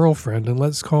your girlfriend, and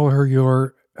let's call her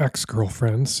your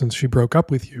ex-girlfriend since she broke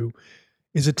up with you,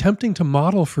 is attempting to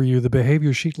model for you the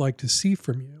behavior she'd like to see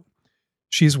from you.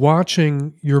 She's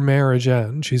watching your marriage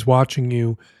end. She's watching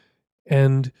you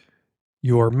end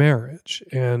your marriage.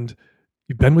 And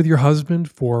you've been with your husband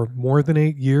for more than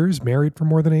 8 years, married for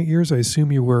more than 8 years. I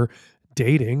assume you were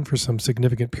dating for some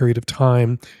significant period of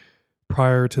time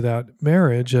prior to that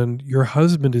marriage. And your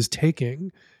husband is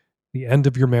taking the end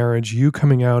of your marriage, you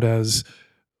coming out as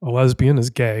a lesbian, as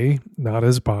gay, not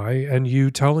as bi, and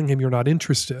you telling him you're not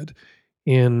interested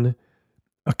in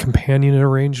a companion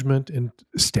arrangement and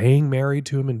staying married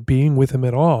to him and being with him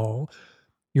at all.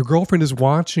 Your girlfriend is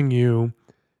watching you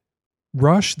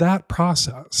rush that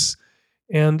process,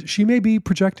 and she may be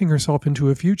projecting herself into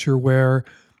a future where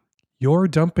you're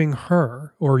dumping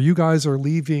her or you guys are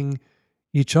leaving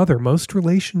each other. Most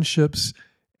relationships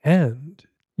end.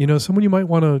 Someone you might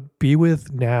want to be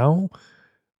with now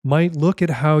might look at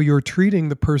how you're treating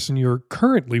the person you're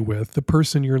currently with, the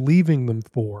person you're leaving them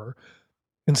for,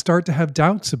 and start to have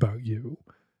doubts about you.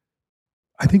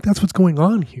 I think that's what's going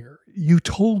on here. You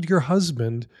told your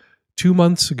husband 2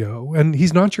 months ago, and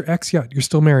he's not your ex yet. You're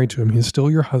still married to him. He's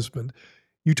still your husband.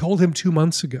 You told him 2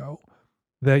 months ago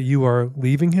that you are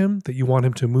leaving him, that you want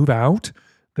him to move out,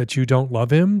 that you don't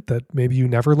love him, that maybe you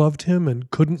never loved him and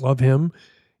couldn't love him,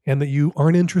 and that you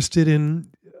aren't interested in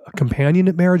a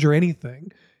companionate marriage or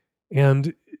anything.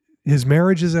 And his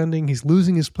marriage is ending. He's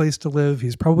losing his place to live.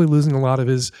 He's probably losing a lot of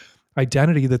his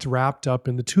identity that's wrapped up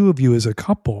in the two of you as a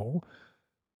couple.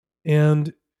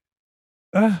 And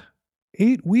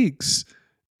 8 weeks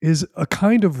is a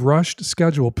kind of rushed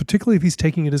schedule, particularly if he's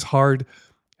taking it as hard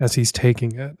as he's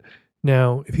taking it.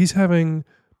 Now, if he's having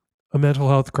a mental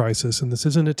health crisis, and this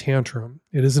isn't a tantrum,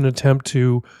 it is an attempt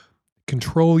to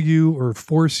control you or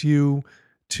force you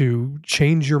to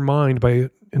change your mind by,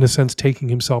 in a sense, taking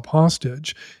himself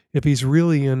hostage. If he's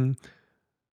really in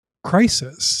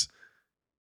crisis,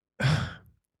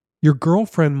 your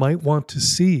girlfriend might want to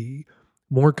see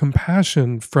more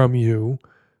compassion from you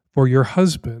for your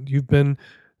husband. You've been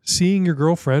seeing your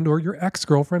girlfriend or your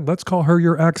ex-girlfriend, let's call her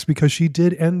your ex because she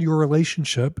did end your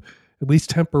relationship, at least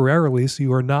temporarily, so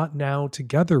you are not now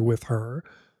together with her.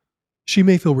 She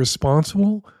may feel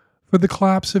responsible for the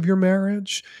collapse of your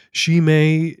marriage. She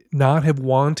may not have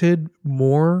wanted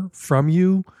more from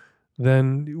you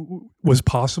than was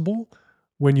possible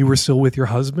when you were still with your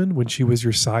husband, when she was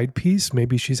your side piece.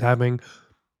 Maybe she's having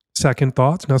second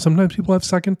thoughts. Now, sometimes people have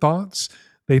second thoughts.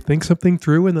 They think something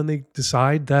through and then they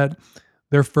decide that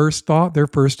their first thought, their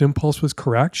first impulse was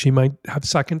correct. She might have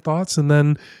second thoughts and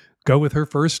then go with her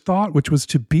first thought, which was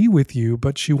to be with you,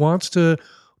 but she wants to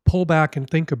pull back and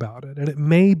think about it. And it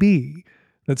may be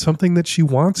that something that she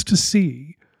wants to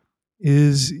see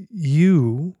is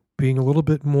you being a little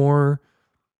bit more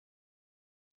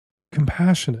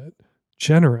compassionate,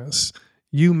 generous,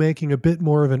 you making a bit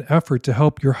more of an effort to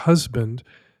help your husband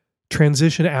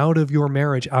transition out of your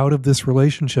marriage, out of this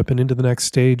relationship and into the next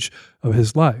stage of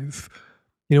his life.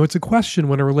 You know, it's a question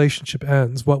when a relationship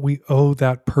ends, what we owe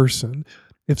that person.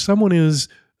 If someone is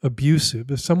abusive,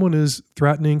 if someone is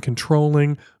threatening,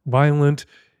 controlling, violent,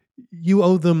 you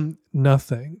owe them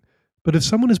nothing. But if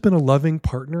someone has been a loving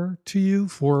partner to you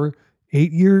for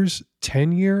 8 years,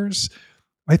 10 years,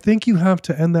 I think you have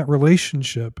to end that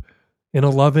relationship in a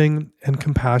loving and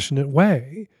compassionate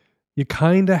way. You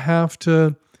kind of have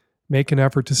to make an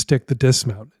effort to stick the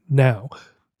dismount. Now,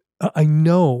 I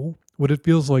know what it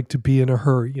feels like to be in a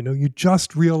hurry. You know, you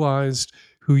just realized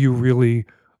who you really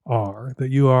are, that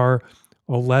you are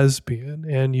a lesbian,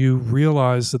 and you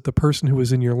realize that the person who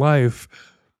is in your life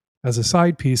as a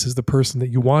side piece is the person that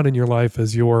you want in your life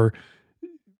as your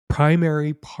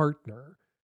primary partner.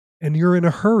 And you're in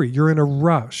a hurry, you're in a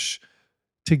rush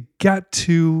to get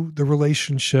to the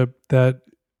relationship that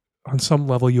on some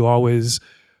level you always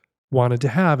wanted to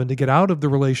have, and to get out of the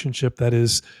relationship that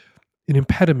is an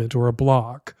impediment or a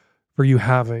block for you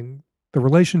having the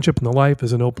relationship and the life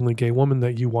as an openly gay woman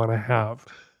that you want to have.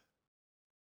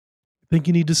 I think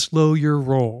you need to slow your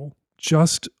roll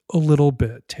just a little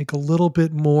bit. Take a little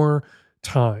bit more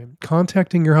time.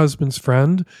 Contacting your husband's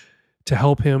friend to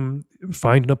help him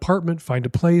find an apartment, find a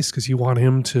place, because you want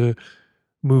him to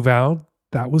move out.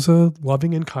 That was a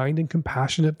loving and kind and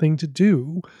compassionate thing to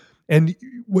do. And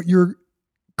what your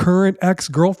current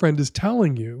ex-girlfriend is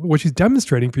telling you, what she's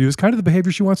demonstrating for you, is kind of the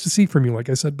behavior she wants to see from you, like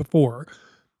I said before.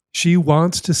 She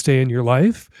wants to stay in your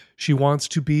life. She wants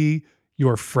to be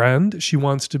your friend. She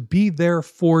wants to be there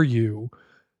for you,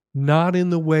 not in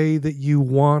the way that you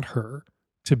want her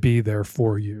to be there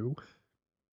for you.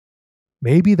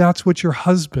 Maybe that's what your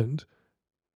husband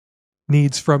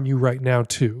needs from you right now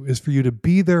too, is for you to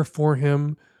be there for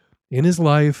him in his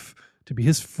life, to be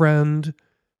his friend,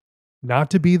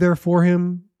 not to be there for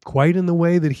him quite in the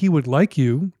way that he would like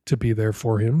you to be there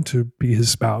for him, to be his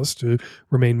spouse, to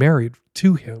remain married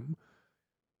to him,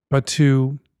 but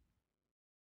to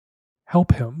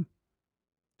help him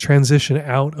transition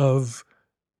out of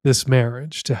this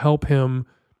marriage, to help him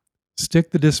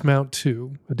stick the dismount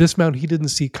to, a dismount he didn't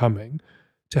see coming,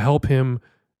 to help him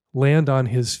land on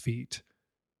his feet.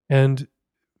 And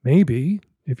maybe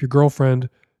if your girlfriend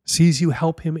sees you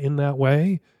help him in that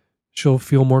way, she'll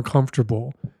feel more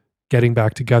comfortable getting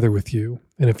back together with you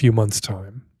in a few months'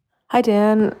 time. Hi,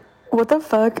 Dan. What the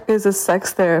fuck is a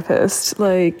sex therapist?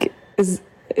 Like, is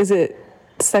it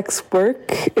sex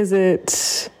work? Is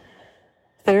it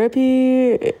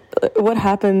therapy? What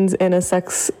happens in a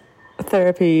sex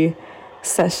therapy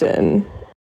session?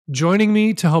 Joining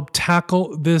me to help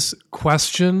tackle this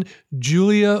question,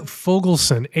 Julia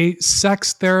Fogelson, a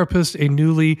sex therapist, a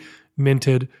newly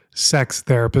minted sex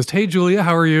therapist. Hey, Julia,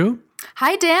 how are you?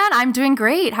 Hi, Dan. I'm doing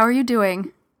great. How are you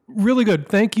doing? Really good.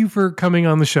 Thank you for coming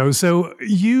on the show. So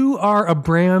you are a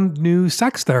brand new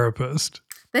sex therapist.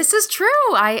 This is true.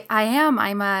 I am.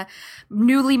 I'm a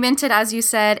newly minted, as you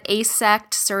said,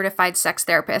 ASECT certified sex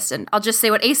therapist. And I'll just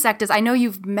say what ASECT is. I know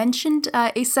you've mentioned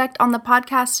ASECT on the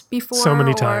podcast before. So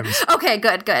many times. Okay,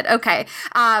 good. Okay.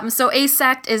 So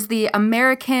ASECT is the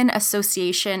American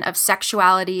Association of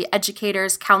Sexuality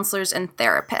Educators, Counselors, and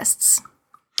Therapists.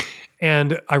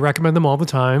 And I recommend them all the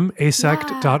time.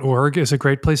 asect.org is a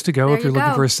great place to go There if you're you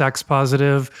looking go. for a sex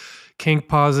positive, kink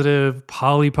positive,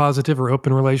 poly positive, or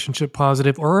open relationship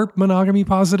positive, or monogamy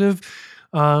positive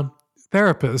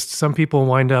therapist. Some people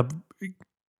wind up,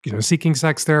 seeking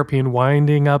sex therapy and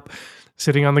winding up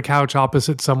sitting on the couch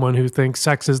opposite someone who thinks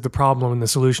sex is the problem and the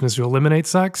solution is to eliminate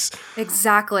sex.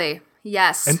 Exactly.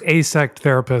 Yes. And asect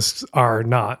therapists are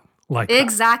not like that.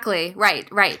 Exactly.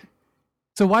 Right.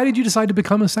 So why did you decide to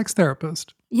become a sex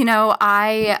therapist?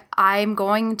 I'm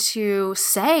going to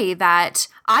say that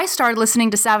I started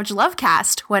listening to Savage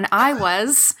Lovecast when I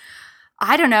was,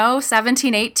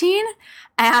 17, 18.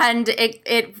 And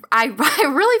I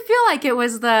really feel like it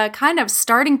was the kind of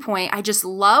starting point. I just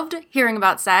loved hearing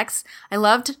about sex. I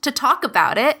loved to talk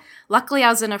about it. Luckily, I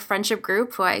was in a friendship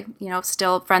group who I,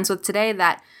 still friends with today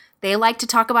that they like to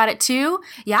talk about it too.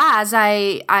 Yeah, as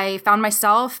I found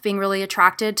myself being really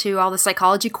attracted to all the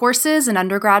psychology courses in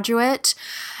undergraduate.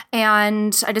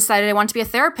 And I decided I wanted to be a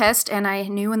therapist. And I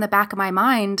knew in the back of my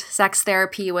mind, sex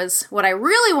therapy was what I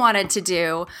really wanted to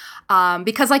do.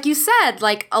 Because like you said,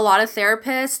 like a lot of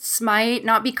therapists might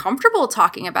not be comfortable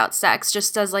talking about sex,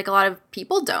 just as like a lot of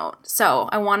people don't. So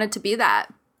I wanted to be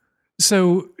that.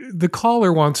 So the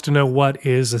caller wants to know, what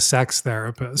is a sex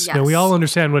therapist? Yes. Now, we all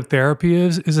understand what therapy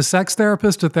is. Is a sex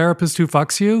therapist a therapist who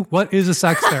fucks you? What is a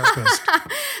sex therapist?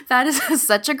 That is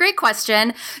such a great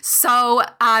question. So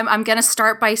I'm going to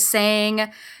start by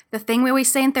saying the thing we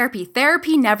always say in therapy.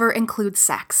 Therapy never includes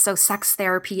sex. So sex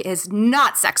therapy is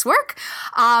not sex work.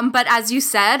 But as you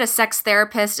said, a sex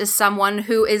therapist is someone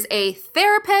who is a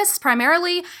therapist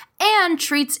primarily and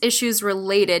treats issues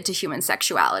related to human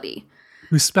sexuality.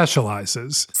 Who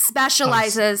specializes.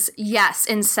 Yes,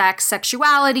 in sex,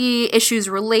 sexuality, issues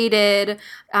related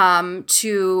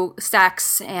to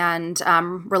sex and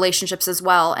relationships as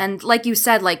well. And like you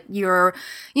said, like you're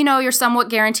somewhat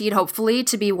guaranteed, hopefully,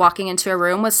 to be walking into a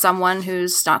room with someone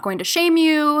who's not going to shame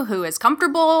you, who is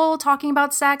comfortable talking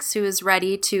about sex, who is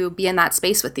ready to be in that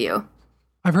space with you.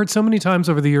 I've heard so many times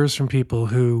over the years from people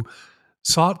who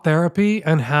sought therapy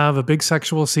and have a big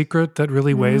sexual secret that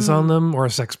really weighs on them, or a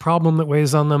sex problem that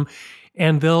weighs on them.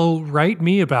 And they'll write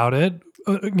me about it,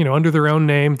 under their own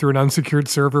name through an unsecured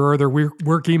server or their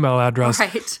work email address.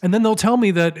 Right. And then they'll tell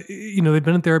me that, they've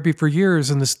been in therapy for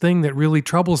years and this thing that really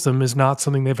troubles them is not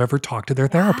something they've ever talked to their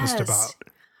therapist about.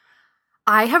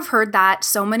 I have heard that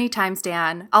so many times,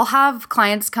 Dan. I'll have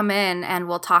clients come in and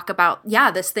we'll talk about,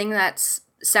 this thing that's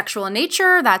sexual in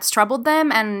nature that's troubled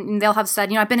them, and they'll have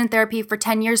said, I've been in therapy for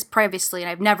 10 years previously and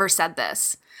I've never said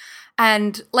this.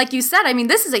 And like you said,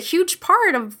 this is a huge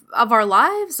part of our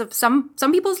lives, of some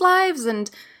people's lives,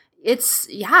 and it's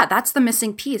that's the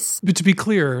missing piece. But to be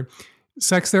clear,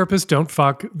 sex therapists don't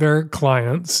fuck their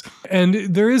clients, and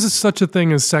there is such a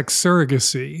thing as sex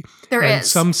surrogacy. There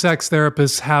is. Some sex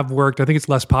therapists have worked, I think it's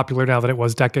less popular now than it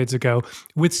was decades ago,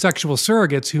 with sexual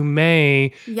surrogates who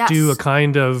may do a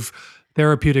kind of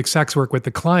therapeutic sex work with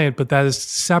the client, but that is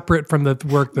separate from the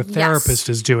work the therapist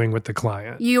is doing with the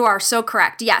client. You are so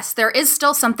correct. Yes, there is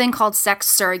still something called sex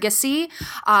surrogacy,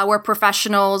 where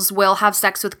professionals will have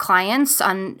sex with clients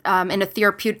in a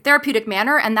therapeutic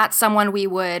manner, and that's someone we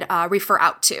would refer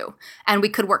out to, and we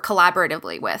could work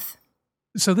collaboratively with.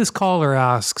 So this caller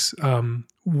asks,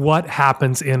 what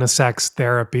happens in a sex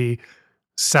therapy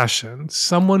session?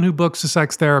 Someone who books a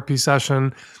sex therapy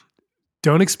session,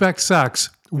 don't expect sex.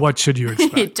 What should you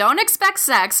expect? Don't expect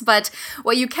sex, but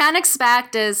what you can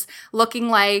expect is looking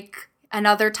like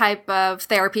another type of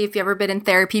therapy. If you've ever been in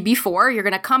therapy before, you're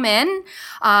going to come in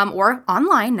or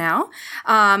online now,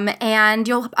 and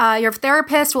your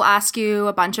therapist will ask you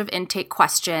a bunch of intake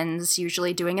questions,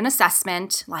 usually doing an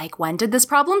assessment like, when did this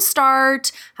problem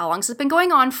start? How long has it been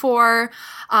going on for?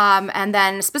 And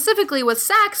then specifically with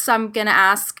sex, I'm going to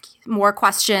ask more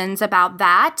questions about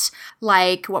that,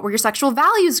 like what were your sexual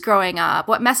values growing up?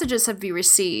 What messages have you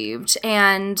received?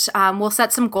 And we'll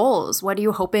set some goals. What are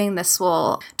you hoping this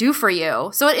will do for you?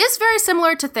 So it is very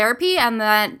similar to therapy, and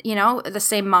that, the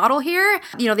same model here.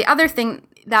 The other thing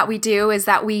that we do is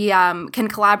that we can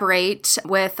collaborate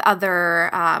with other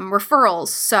referrals.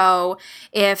 So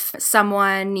if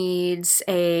someone needs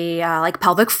a like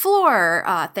pelvic floor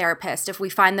therapist, if we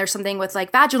find there's something with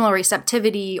like vaginal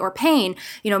receptivity or pain,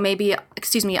 maybe,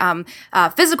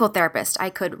 physical therapist, I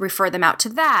could refer them out to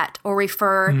that, or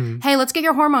refer, hey, let's get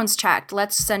your hormones checked.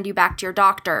 Let's send you back to your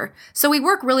doctor. So we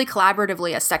work really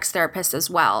collaboratively as sex therapists as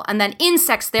well. And then in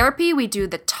sex therapy, we do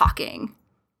the talking.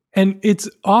 And it's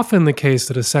often the case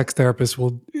that a sex therapist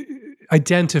will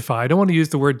identify, I don't want to use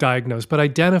the word diagnose, but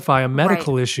identify a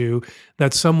medical issue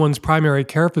that someone's primary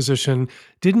care physician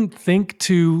wasn't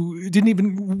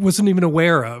even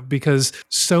aware of, because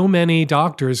so many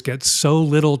doctors get so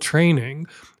little training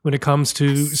when it comes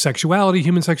to sexuality,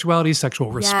 human sexuality,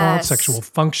 sexual response, sexual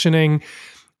functioning.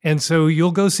 And so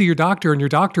you'll go see your doctor, and your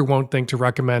doctor won't think to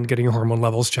recommend getting your hormone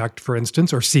levels checked, for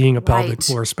instance, or seeing a pelvic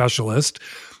floor specialist,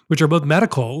 which are both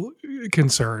medical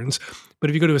concerns. But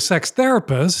if you go to a sex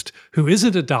therapist who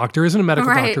isn't a doctor, isn't a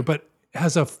medical doctor, but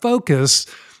has a focus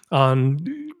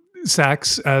on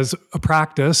sex as a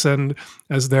practice and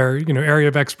as their area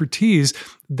of expertise,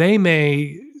 they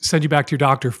may send you back to your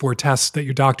doctor for tests that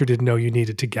your doctor didn't know you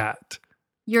needed to get.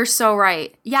 You're so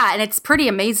right. Yeah, and it's pretty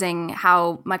amazing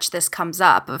how much this comes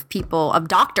up of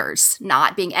doctors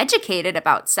not being educated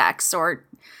about sex or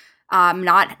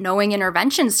not knowing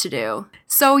interventions to do.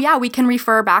 So yeah, we can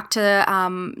refer back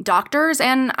to doctors,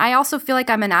 and I also feel like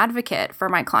I'm an advocate for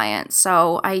my clients.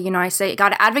 So I say, you got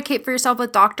to advocate for yourself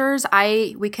with doctors.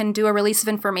 We can do a release of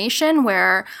information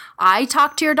where I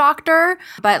talk to your doctor,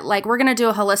 but like we're going to do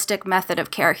a holistic method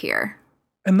of care here.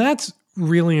 And that's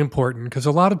really important, because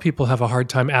a lot of people have a hard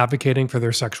time advocating for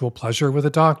their sexual pleasure with a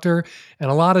doctor,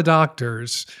 and a lot of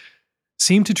doctors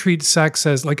seem to treat sex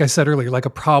as, like I said earlier, like a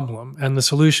problem. And the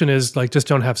solution is like, just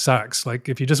don't have sex. Like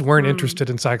if you just weren't interested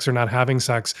in sex or not having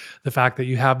sex, the fact that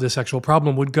you have this sexual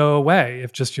problem would go away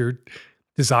if just your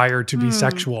desire to be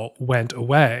sexual went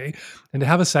away. And to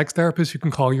have a sex therapist who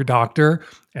can call your doctor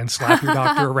and slap your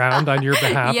doctor around on your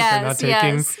behalf if they're not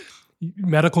taking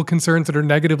medical concerns that are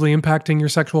negatively impacting your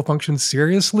sexual function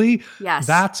seriously,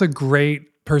 that's a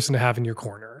great person to have in your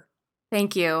corner.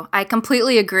 Thank you. I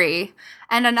completely agree.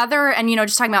 And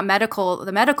just talking about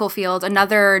the medical field,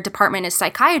 another department is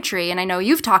psychiatry. And I know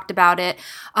you've talked about it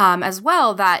as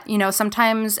well, that,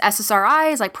 sometimes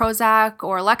SSRIs like Prozac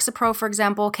or Lexapro, for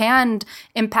example, can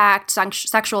impact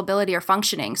sexual ability or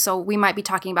functioning. So we might be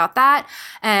talking about that.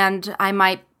 And I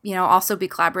might, also be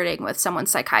collaborating with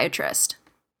someone's psychiatrist.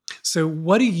 So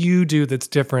what do you do that's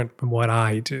different from what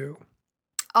I do?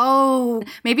 Oh,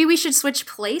 maybe we should switch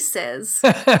places.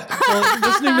 Well,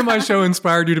 listening to my show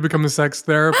inspired you to become a sex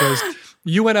therapist.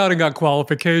 You went out and got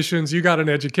qualifications. You got an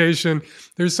education.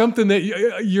 There's something that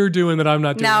you're doing that I'm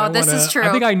not doing. No, this is true.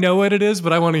 I think I know what it is,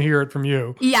 but I want to hear it from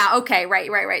you. Yeah, okay,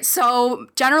 right. So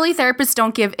generally therapists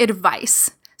don't give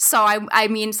advice. So I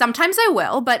mean, sometimes I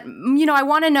will, but, I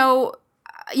want to know,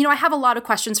 I have a lot of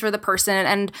questions for the person,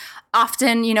 and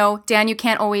often, Dan, you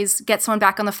can't always get someone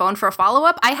back on the phone for a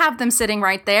follow-up. I have them sitting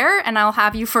right there, and I'll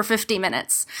have you for 50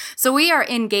 minutes. So we are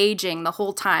engaging the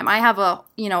whole time. I have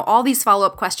all these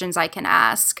follow-up questions I can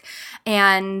ask.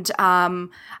 And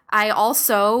I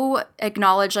also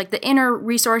acknowledge like the inner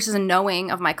resources and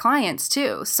knowing of my clients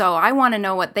too. So I want to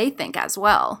know what they think as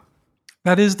well.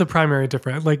 That is the primary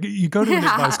difference. Like you go to an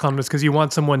advice columnist because you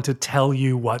want someone to tell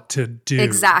you what to do.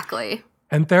 Exactly.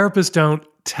 And therapists don't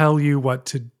tell you what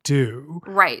to do.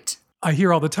 Right. I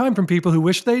hear all the time from people who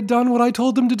wish they'd done what I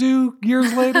told them to do.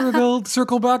 Years later, they'll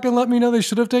circle back and let me know they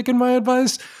should have taken my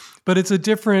advice. But it's a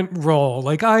different role.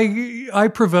 Like I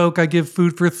provoke, I give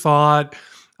food for thought.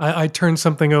 I turn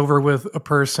something over with a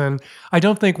person. I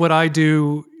don't think what I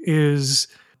do is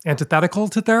antithetical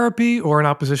to therapy or in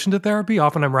opposition to therapy.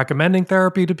 Often I'm recommending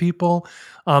therapy to people.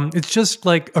 It's just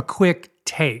like a quick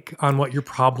take on what your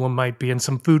problem might be and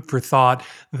some food for thought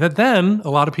that then a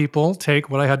lot of people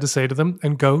take what I had to say to them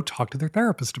and go talk to their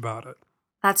therapist about it.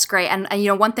 That's great. And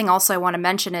one thing also I want to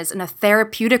mention is in a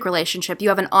therapeutic relationship, you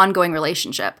have an ongoing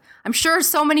relationship. I'm sure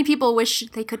so many people wish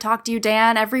they could talk to you,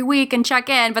 Dan, every week and check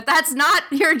in, but that's not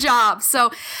your job.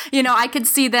 So, I could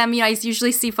see them, I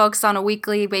usually see folks on a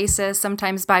weekly basis,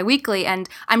 sometimes bi-weekly, and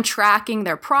I'm tracking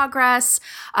their progress.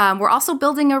 We're also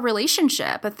building a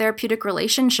relationship, a therapeutic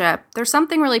relationship. There's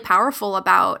something really powerful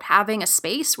about having a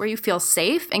space where you feel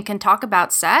safe and can talk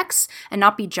about sex and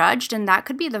not be judged. And that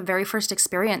could be the very first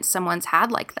experience someone's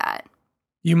had like that.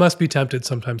 You must be tempted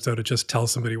sometimes, though, to just tell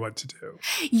somebody what to do.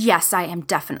 Yes, I am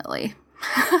definitely.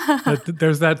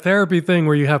 There's that therapy thing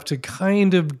where you have to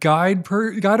kind of guide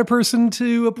a person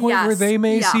to a point where they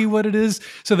may see what it is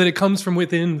so that it comes from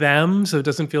within them, so it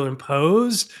doesn't feel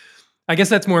imposed. I guess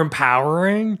that's more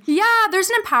empowering. Yeah, there's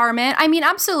an empowerment. I mean,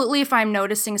 absolutely, if I'm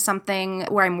noticing something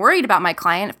where I'm worried about my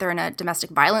client, if they're in a domestic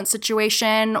violence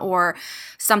situation or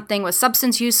something with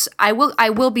substance use, I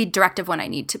will be directive when I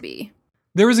need to be.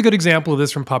 There was a good example of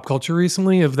this from pop culture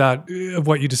recently of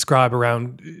what you describe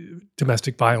around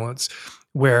domestic violence,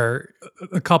 where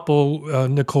a couple,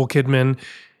 Nicole Kidman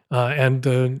and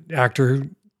the actor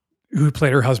who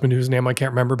played her husband, whose name I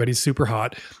can't remember, but he's super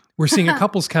hot. We're seeing a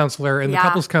couples counselor, and the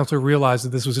couples counselor realized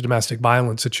that this was a domestic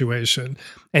violence situation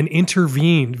and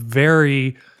intervened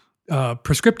very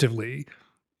prescriptively,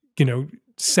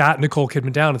 sat Nicole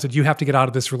Kidman down and said, you have to get out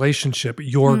of this relationship.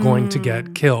 You're going to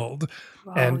get killed.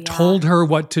 And told her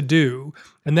what to do.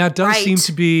 And that does seem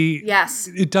to be, yes,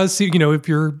 it does seem, if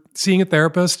you're seeing a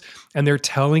therapist and they're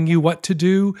telling you what to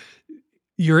do,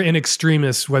 you're in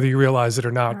extremis, whether you realize it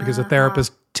or not, because a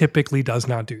therapist typically does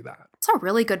not do that. That's a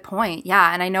really good point.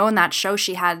 Yeah. And I know in that show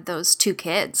she had those 2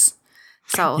 kids.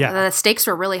 So the stakes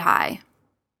were really high.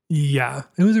 Yeah,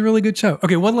 it was a really good show.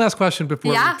 Okay, one last question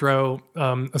before we throw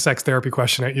a sex therapy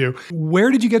question at you. Where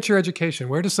did you get your education?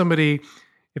 Where does somebody...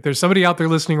 If there's somebody out there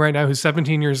listening right now who's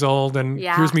 17 years old and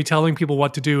hears me telling people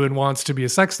what to do and wants to be a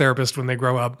sex therapist when they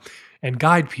grow up and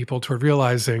guide people toward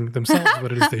realizing themselves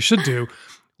what it is they should do,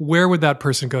 where would that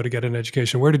person go to get an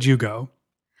education? Where did you go?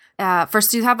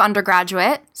 First, you have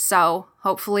undergraduate. So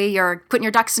hopefully you're putting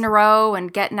your ducks in a row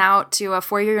and getting out to a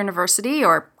 4-year university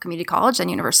or community college, then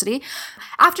university.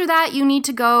 After that, you need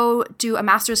to go do a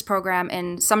master's program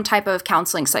in some type of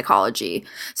counseling psychology.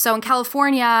 So in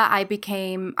California, I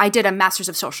did a master's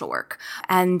of social work.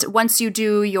 And once you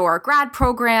do your grad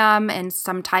program in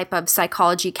some type of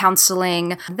psychology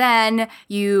counseling, then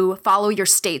you follow your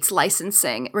state's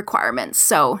licensing requirements.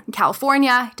 So in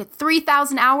California, I did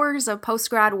 3,000 hours of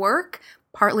post-grad work,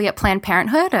 partly at Planned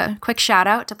Parenthood. A quick shout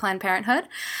out to Planned Parenthood.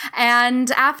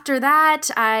 And after that,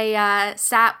 I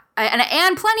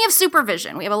and plenty of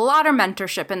supervision. We have a lot of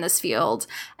mentorship in this field.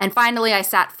 And finally, I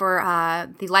sat for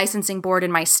the licensing board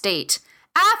in my state.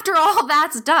 After all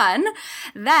that's done,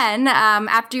 then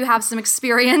after you have some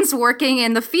experience working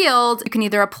in the field, you can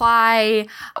either apply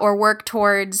or work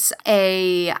towards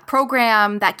a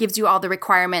program that gives you all the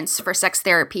requirements for sex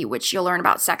therapy, which you'll learn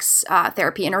about sex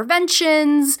therapy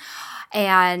interventions.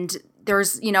 And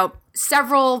there's,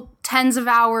 several tens of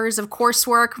hours of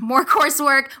coursework, more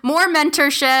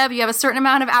mentorship. You have a certain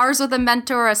amount of hours with a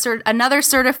mentor, another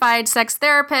certified sex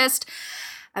therapist.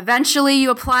 Eventually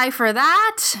you apply for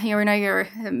that, you're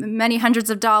many hundreds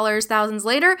of dollars, thousands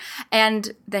later,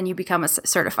 and then you become a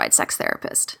certified sex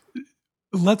therapist.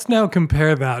 Let's now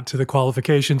compare that to the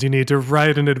qualifications you need to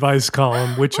write an advice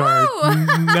column, which are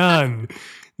none.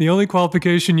 The only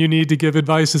qualification you need to give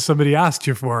advice is somebody asked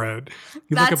you for it.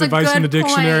 You look up advice in the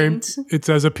dictionary, it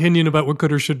says opinion about what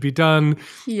could or should be done.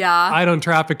 Yeah. I don't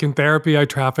traffic in therapy, I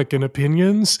traffic in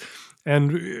opinions.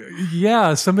 And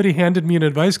somebody handed me an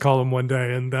advice column one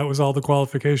day, and that was all the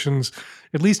qualifications,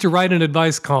 at least to write an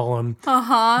advice column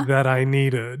that I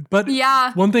needed. But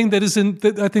one thing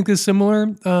that I think is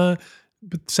similar,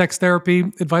 sex therapy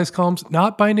advice columns,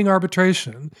 not binding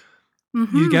arbitration.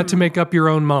 Mm-hmm. You get to make up your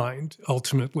own mind,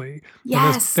 ultimately.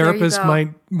 Yes, and a therapist might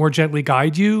more gently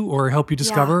guide you or help you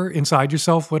discover inside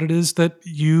yourself what it is that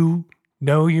you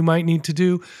know you might need to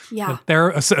do. Yeah.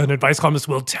 An advice columnist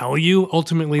will tell you.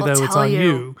 Ultimately, though, it's on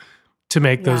you to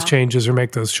make those changes or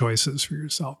make those choices for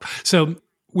yourself. So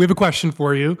we have a question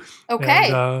for you. Okay.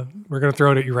 And we're going to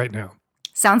throw it at you right now.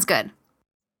 Sounds good.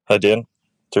 Hi, Dan.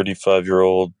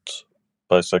 35-year-old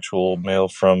bisexual male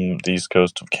from the east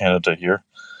coast of Canada here.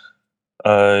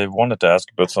 I wanted to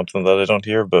ask about something that I don't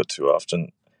hear about too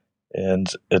often, and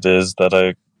it is that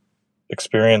I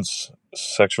experience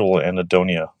sexual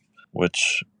anhedonia,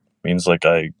 which means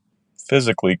I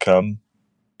physically come,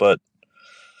 but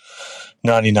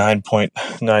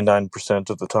 99.99%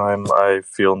 of the time I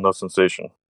feel no sensation.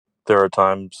 There are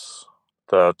times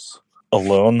that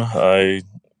alone I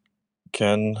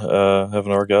can have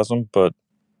an orgasm, but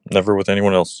never with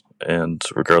anyone else, and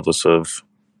regardless of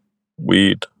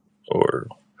weed or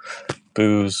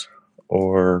booze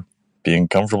or being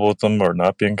comfortable with them or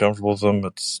not being comfortable with them,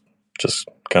 it's just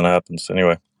kind of happens.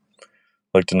 Anyway, I'd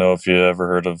like to know if you ever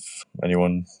heard of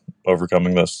anyone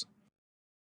overcoming this.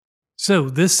 So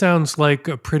this sounds like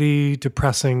a pretty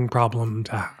depressing problem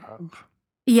to have.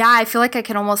 Yeah, I feel like I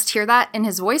can almost hear that in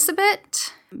his voice a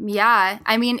bit. Yeah,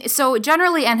 I mean, so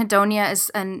generally anhedonia is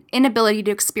an inability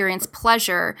to experience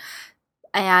pleasure.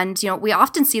 And, we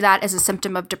often see that as a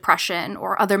symptom of depression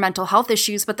or other mental health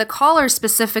issues, but the caller is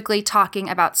specifically talking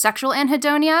about sexual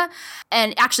anhedonia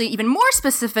and actually even more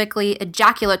specifically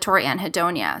ejaculatory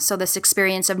anhedonia. So this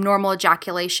experience of normal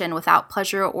ejaculation without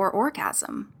pleasure or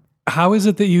orgasm. How is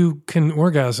it that you can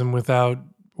orgasm without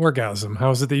orgasm?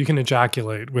 How is it that you can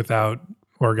ejaculate without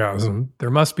orgasm? There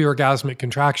must be orgasmic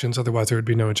contractions, otherwise there would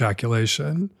be no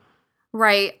ejaculation.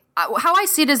 Right. How I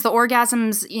see it is the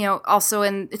orgasms, also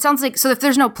it sounds like, so if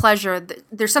there's no pleasure,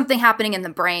 there's something happening in the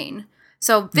brain.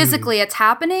 So physically it's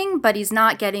happening, but he's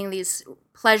not getting these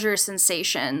pleasure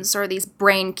sensations or these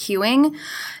brain cueing,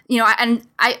 and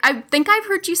I think I've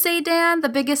heard you say, Dan, the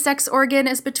biggest sex organ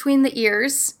is between the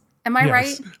ears. Am I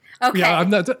right? Okay.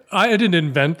 Yeah, I didn't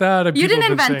invent that. You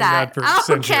didn't invent that. For okay.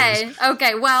 centuries.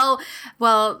 Okay. Well,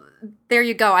 there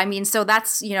you go. I mean, so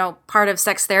that's, part of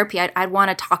sex therapy. I'd want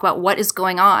to talk about what is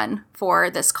going on for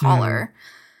this caller.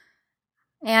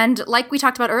 And like we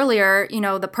talked about earlier,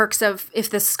 the perks of if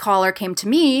this caller came to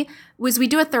me was we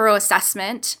do a thorough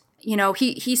assessment.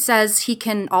 He says he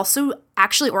can also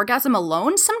actually orgasm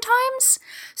alone sometimes.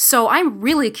 So I'm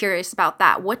really curious about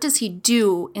that. What does he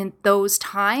do in those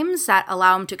times that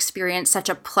allow him to experience such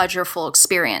a pleasureful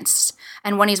experience?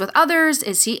 And when he's with others,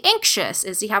 is he anxious?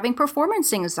 Is he having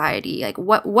performance anxiety? Like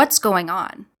what's going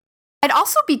on? I'd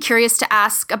also be curious to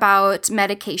ask about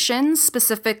medications,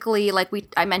 specifically, like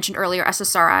I mentioned earlier,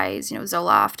 SSRIs,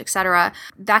 Zoloft, et cetera.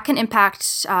 That can impact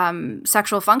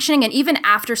sexual functioning. And even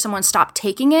after someone stopped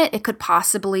taking it, it could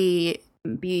possibly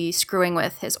be screwing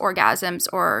with his orgasms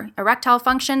or erectile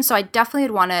function. So I definitely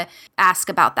would want to ask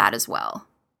about that as well.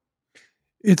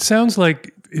 It sounds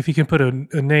like if you can put a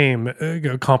name,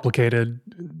 a complicated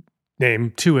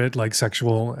name to it, like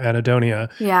sexual anhedonia,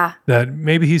 that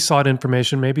maybe he sought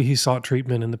information, maybe he sought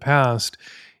treatment in the past.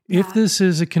 If this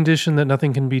is a condition that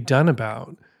nothing can be done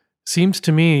about, seems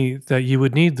to me that you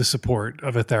would need the support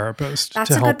of a therapist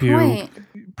to help you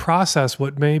process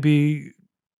what may be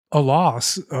a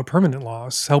loss, a permanent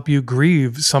loss, help you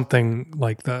grieve something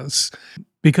like this.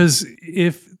 Because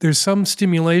if there's some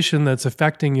stimulation that's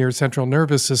affecting your central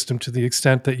nervous system to the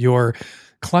extent that you're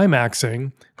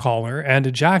climaxing, caller, and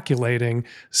ejaculating,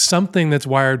 something that's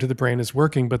wired to the brain is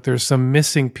working, but there's some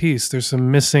missing piece. There's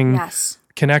some missing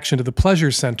connection to the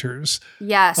pleasure centers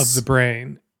of the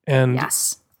brain. And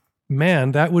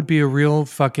man, that would be a real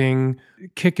fucking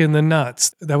kick in the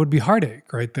nuts. That would be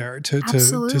heartache right there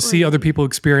to see other people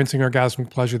experiencing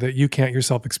orgasmic pleasure that you can't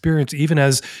yourself experience, even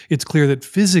as it's clear that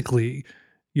physically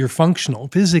you're functional.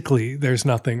 Physically, there's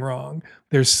nothing wrong.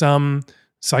 There's some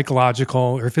psychological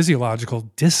or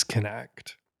physiological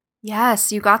disconnect.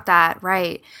 Yes, you got that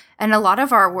right. And a lot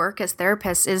of our work as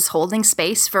therapists is holding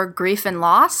space for grief and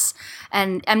loss.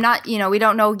 And I'm not, we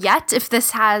don't know yet if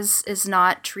this is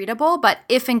not treatable, but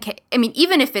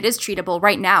even if it is treatable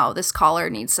right now, this caller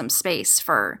needs some space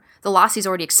for the loss he's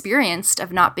already experienced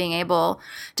of not being able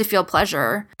to feel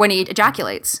pleasure when he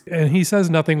ejaculates. And he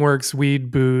says nothing works, weed,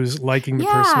 booze, liking the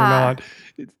person or not.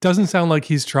 It doesn't sound like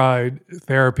he's tried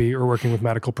therapy or working with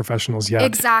medical professionals yet.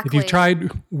 Exactly. If you've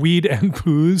tried weed and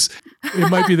booze,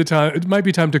 it might be the time. It might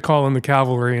be time to call in the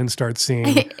cavalry and start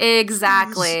seeing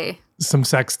some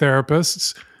sex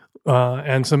therapists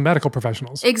and some medical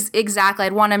professionals. Exactly.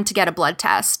 I'd want him to get a blood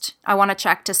test. I want to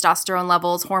check testosterone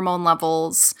levels, hormone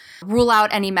levels, rule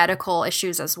out any medical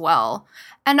issues as well.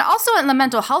 And also in the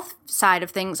mental health side of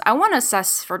things, I want to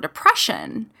assess for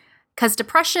depression. Because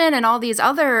depression and all these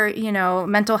other,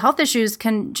 mental health issues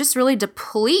can just really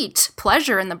deplete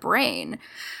pleasure in the brain.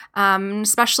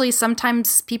 Especially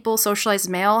sometimes people, socialized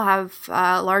male, have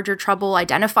larger trouble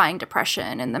identifying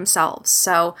depression in themselves.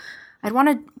 So I'd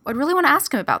really want to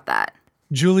ask him about that.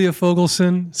 Julia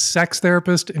Fogelson, sex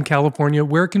therapist in California.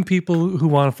 Where can people who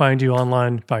want to find you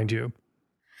online find you?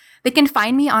 They can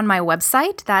find me on my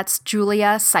website. That's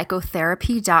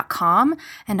juliapsychotherapy.com.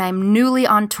 And I'm newly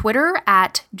on Twitter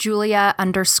at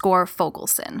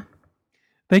Julia_Fogelson.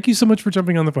 Thank you so much for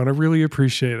jumping on the phone. I really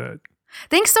appreciate it.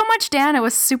 Thanks so much, Dan. It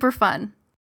was super fun.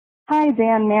 Hi,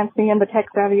 Dan, Nancy, and the Tech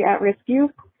Savvy At-Risk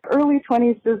Youth. Early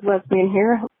 20s is lesbian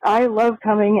here. I love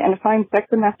coming and find sex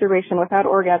and masturbation without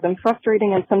orgasm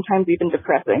frustrating and sometimes even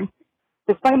depressing.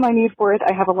 Despite my need for it,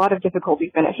 I have a lot of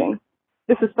difficulty finishing.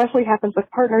 This especially happens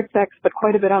with partnered sex, but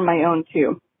quite a bit on my own,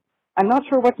 too. I'm not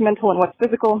sure what's mental and what's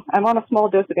physical. I'm on a small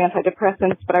dose of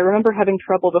antidepressants, but I remember having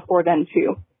trouble before then,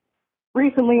 too.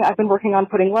 Recently, I've been working on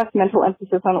putting less mental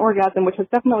emphasis on orgasm, which has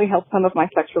definitely helped some of my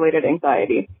sex-related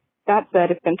anxiety. That said,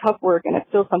 it's been tough work, and it's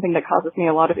still something that causes me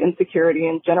a lot of insecurity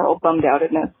and general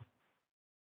bummed-outedness.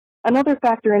 Another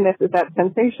factor in this is that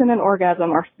sensation and orgasm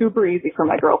are super easy for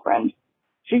my girlfriend.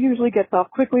 She usually gets off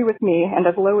quickly with me and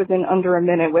as low as in under a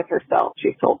minute with herself,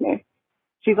 she's told me.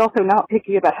 She's also not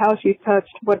picky about how she's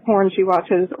touched, what porn she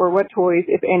watches, or what toys,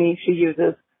 if any, she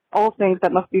uses, all things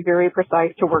that must be very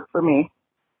precise to work for me.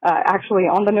 Actually,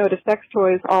 on the note of sex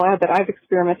toys, I'll add that I've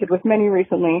experimented with many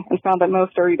recently and found that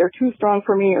most are either too strong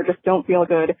for me or just don't feel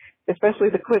good, especially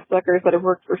the clit suckers that have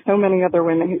worked for so many other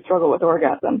women who struggle with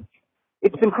orgasm.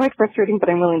 It's been quite frustrating, but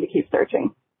I'm willing to keep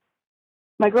searching.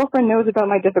 My girlfriend knows about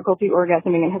my difficulty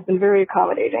orgasming and has been very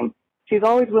accommodating. She's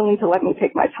always willing to let me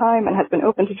take my time and has been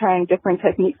open to trying different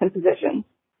techniques and positions.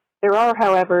 There are,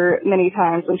 however, many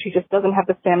times when she just doesn't have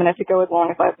the stamina to go as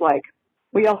long as I'd like.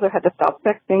 We also had to stop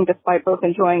sexting despite both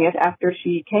enjoying it after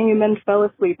she came and fell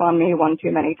asleep on me one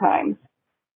too many times.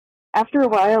 After a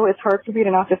while, it's hard for me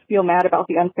to not just feel mad about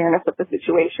the unfairness of the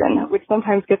situation, which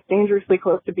sometimes gets dangerously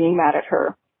close to being mad at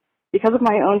her. Because of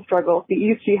my own struggles, the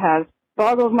ease she has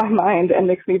boggles my mind and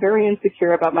makes me very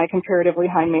insecure about my comparatively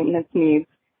high maintenance needs.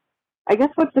 I guess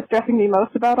what's distressing me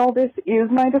most about all this is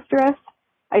my distress.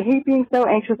 I hate being so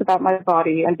anxious about my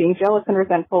body and being jealous and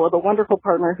resentful of a wonderful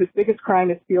partner whose biggest crime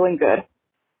is feeling good.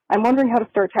 I'm wondering how to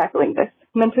start tackling this,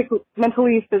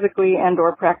 mentally, physically, and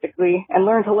or practically, and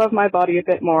learn to love my body a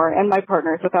bit more and my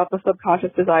partners without the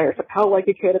subconscious desire to pout like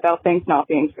a kid about things not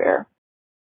being fair.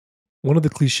 One of the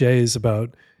cliches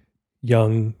about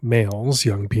young males,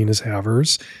 young penis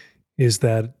havers, is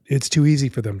that it's too easy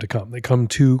for them to come. They come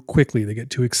too quickly. They get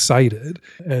too excited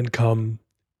and come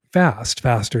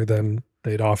faster than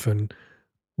they'd often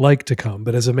like to come.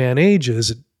 But as a man ages,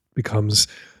 it becomes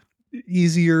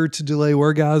easier to delay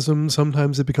orgasm.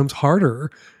 Sometimes it becomes harder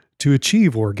to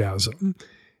achieve orgasm.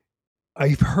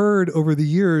 I've heard over the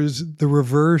years the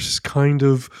reverse kind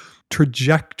of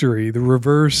trajectory, the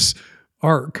reverse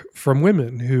arc from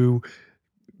women who,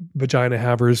 vagina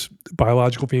havers,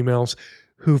 biological females,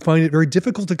 who find it very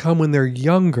difficult to come when they're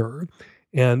younger.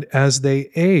 And as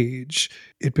they age,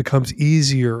 it becomes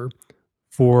easier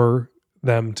for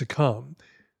them to come.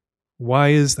 Why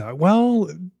is that? Well,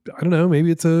 I don't know.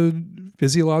 Maybe it's a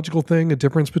physiological thing, a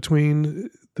difference between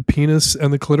the penis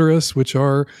and the clitoris, which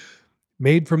are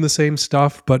made from the same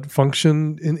stuff, but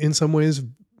function in some ways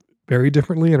very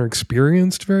differently and are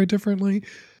experienced very differently.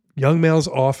 Young males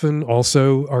often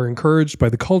also are encouraged by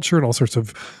the culture and all sorts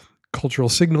of cultural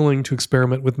signaling to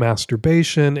experiment with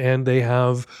masturbation, and they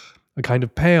have a kind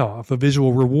of payoff, a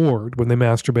visual reward when they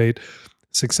masturbate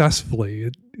successfully.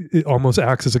 It almost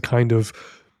acts as a kind of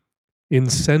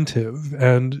incentive.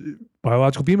 And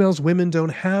biological females, women don't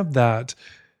have that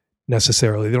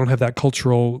necessarily. They don't have that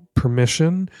cultural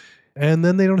permission. And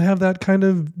then they don't have that kind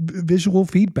of visual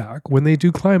feedback when they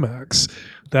do climax,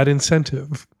 that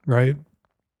incentive, right?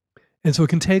 And so it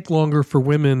can take longer for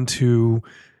women to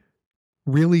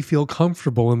really feel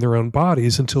comfortable in their own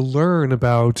bodies and to learn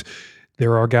about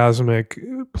their orgasmic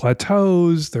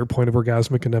plateaus, their point of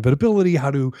orgasmic inevitability,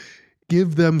 how to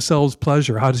give themselves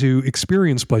pleasure, how to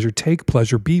experience pleasure, take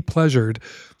pleasure, be pleasured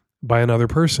by another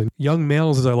person. Young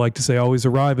males, as I like to say, always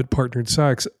arrive at partnered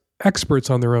sex experts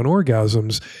on their own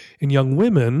orgasms, and young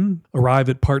women arrive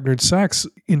at partnered sex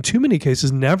in too many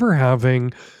cases never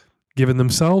having given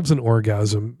themselves an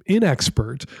orgasm,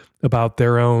 inexpert about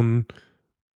their own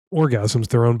orgasms,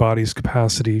 their own body's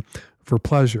capacity for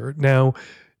pleasure. Now,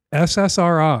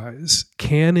 SSRIs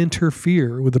can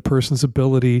interfere with a person's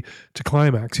ability to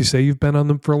climax. You say you've been on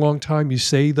them for a long time. You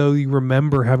say, though, you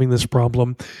remember having this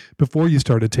problem before you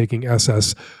started taking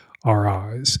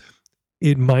SSRIs.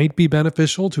 It might be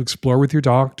beneficial to explore with your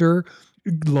doctor,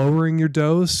 lowering your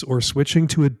dose or switching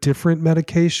to a different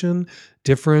medication.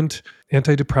 Different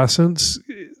antidepressants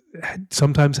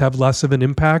sometimes have less of an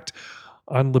impact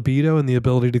on libido and the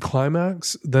ability to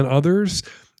climax than others.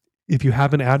 If you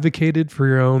haven't advocated for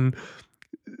your own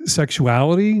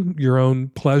sexuality, your own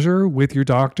pleasure with your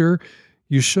doctor,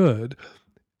 you should.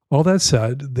 All that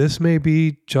said, this may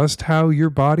be just how your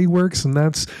body works, and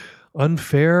that's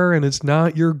unfair, and it's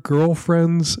not your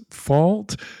girlfriend's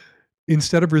fault.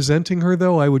 Instead of resenting her,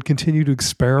 though, I would continue to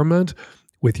experiment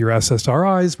with your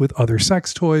SSRIs, with other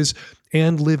sex toys,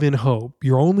 and live in hope.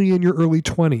 You're only in your early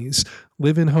 20s.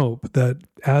 Live in hope that,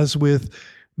 as with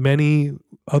many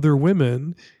other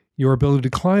women, your ability to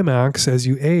climax as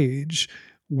you age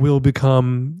will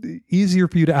become easier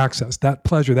for you to access, that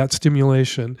pleasure, that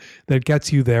stimulation that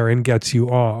gets you there and gets you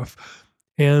off.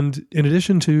 And in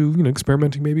addition to,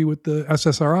 experimenting maybe with the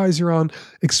SSRIs you're on,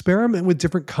 experiment with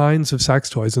different kinds of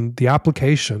sex toys and the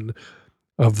application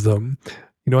of them.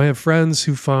 I have friends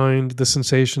who find the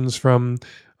sensations from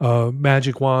a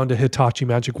magic wand, a Hitachi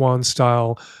magic wand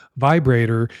style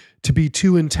vibrator to be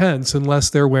too intense unless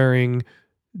they're wearing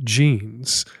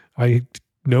jeans. I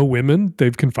know women,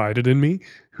 they've confided in me,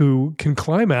 who can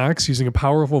climax using a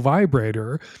powerful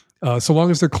vibrator so long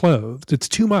as they're clothed. It's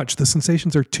too much. The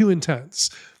sensations are too intense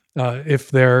if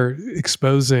they're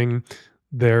exposing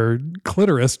their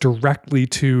clitoris directly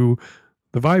to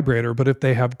the vibrator. But if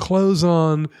they have clothes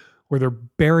on, or they're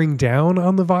bearing down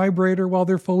on the vibrator while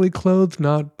they're fully clothed,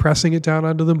 not pressing it down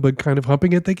onto them, but kind of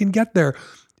humping it, they can get there.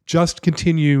 Just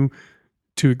continue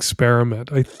to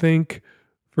experiment. I think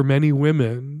for many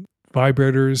women,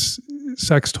 vibrators,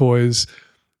 sex toys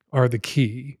are the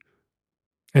key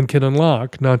and can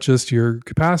unlock not just your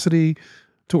capacity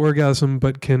to orgasm,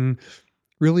 but can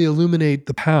really illuminate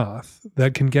the path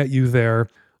that can get you there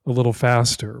a little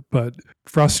faster. But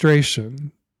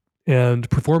frustration and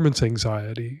performance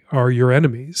anxiety are your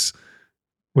enemies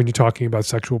when you're talking about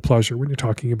sexual pleasure, when you're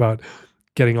talking about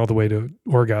getting all the way to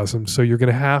orgasm. So you're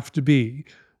going to have to be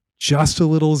just a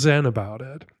little zen about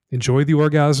it. Enjoy the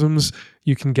orgasms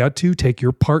you can get to. Take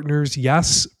your partner's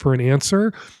yes for an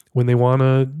answer when they want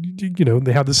to,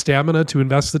 they have the stamina to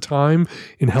invest the time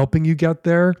in helping you get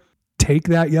there. Take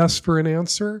that yes for an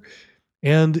answer.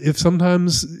 And if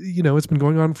sometimes, it's been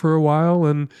going on for a while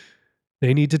and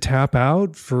they need to tap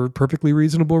out for perfectly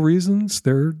reasonable reasons,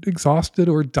 they're exhausted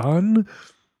or done,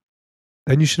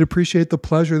 then you should appreciate the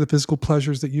pleasure, the physical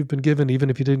pleasures that you've been given,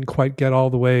 even if you didn't quite get all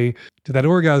the way to that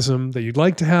orgasm that you'd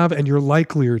like to have and you're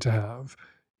likelier to have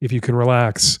if you can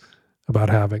relax about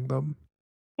having them.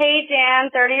 Hey, Dan,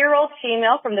 30-year-old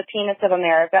female from the Penis of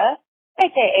America,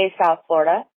 aka South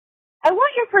Florida. I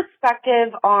want your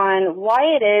perspective on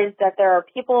why it is that there are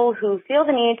people who feel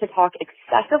the need to talk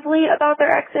excessively about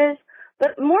their exes,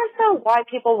 but more so why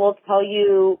people will tell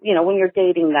you, when you're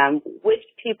dating them, which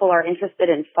people are interested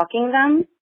in fucking them,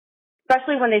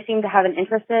 especially when they seem to have an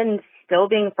interest in still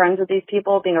being friends with these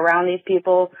people, being around these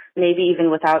people, maybe even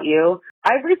without you.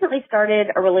 I've recently started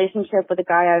a relationship with a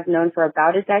guy I've known for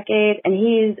about a decade, and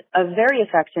he's a very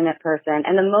affectionate person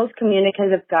and the most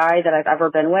communicative guy that I've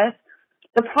ever been with.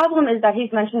 The problem is that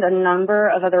he's mentioned a number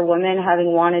of other women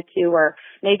having wanted to or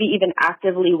maybe even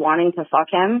actively wanting to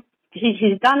fuck him.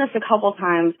 He's done this a couple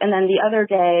times, and then the other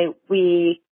day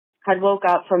we had woke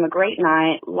up from a great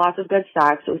night, lots of good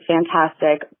sex, it was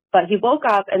fantastic, but he woke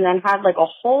up and then had like a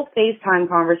whole FaceTime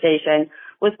conversation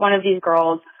with one of these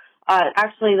girls,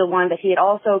 actually the one that he had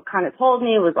also kind of told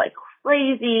me was like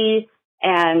crazy,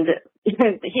 and he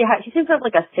seems to have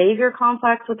like a savior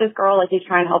complex with this girl, like he's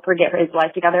trying to help her get his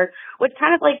life together, which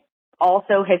kind of like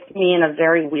also hits me in a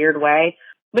very weird way.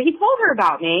 But he told her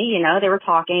about me, they were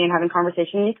talking and having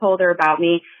conversation, and he told her about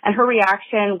me, and her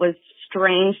reaction was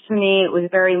strange to me. It was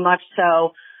very much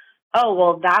so, oh,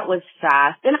 well, that was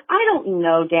fast. And I don't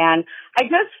know, Dan. I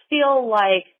just feel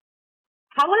like,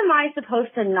 how am I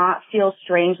supposed to not feel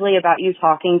strangely about you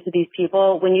talking to these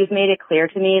people when you've made it clear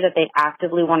to me that they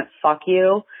actively want to fuck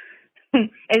you?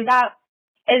 Is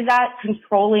that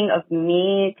controlling of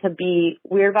me to be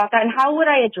weird about that? And how would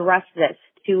I address this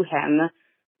to him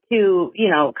to,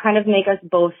 kind of make us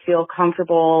both feel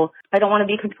comfortable? I don't want to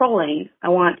be controlling. I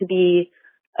want to be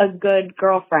a good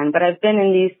girlfriend, but I've been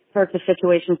in these sorts of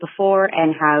situations before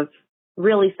and have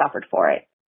really suffered for it.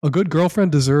 A good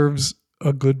girlfriend deserves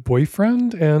a good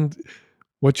boyfriend. And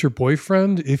what's your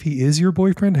boyfriend? If he is your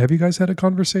boyfriend, have you guys had a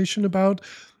conversation about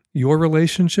your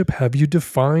relationship? Have you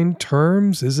defined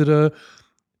terms? Is it a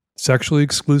sexually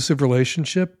exclusive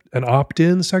relationship, an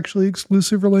opt-in sexually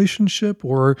exclusive relationship,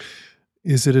 or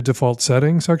is it a default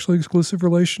setting sexually exclusive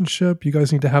relationship? You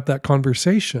guys need to have that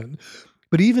conversation.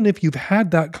 But even if you've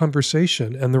had that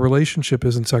conversation and the relationship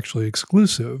isn't sexually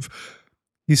exclusive,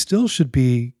 you still should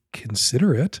be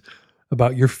considerate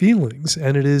about your feelings.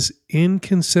 And it is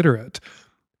inconsiderate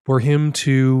for him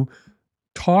to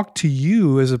talk to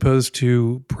you as opposed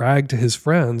to brag to his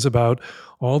friends about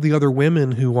all the other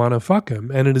women who want to fuck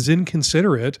him. And it is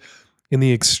inconsiderate in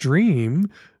the extreme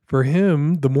for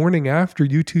him, the morning after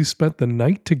you two spent the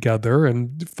night together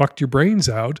and fucked your brains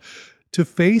out, to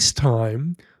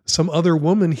FaceTime some other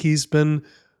woman he's been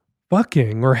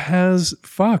fucking or has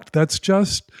fucked. That's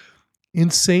just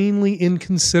insanely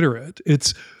inconsiderate.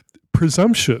 It's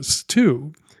presumptuous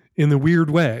too, in the weird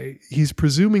way. He's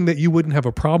presuming that you wouldn't have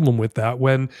a problem with that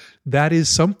when that is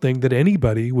something that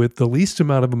anybody with the least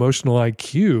amount of emotional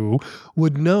IQ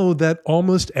would know that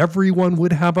almost everyone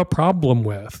would have a problem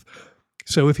with.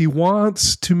 So if he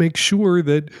wants to make sure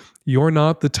that you're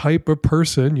not the type of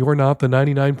person, you're not the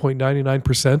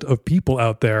 99.99% of people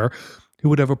out there who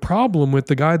would have a problem with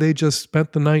the guy they just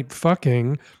spent the night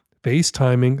fucking,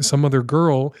 FaceTiming some other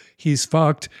girl he's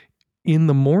fucked in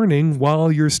the morning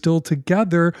while you're still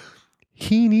together,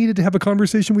 he needed to have a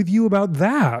conversation with you about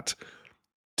that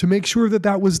to make sure that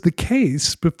that was the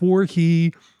case before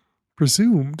he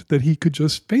presumed that he could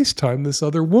just FaceTime this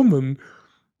other woman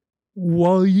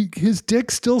while his dick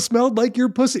still smelled like your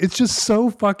pussy. It's just so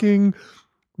fucking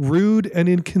rude and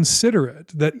inconsiderate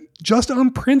that just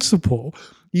on principle,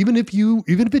 even if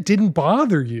it didn't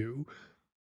bother you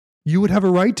you would have a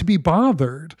right to be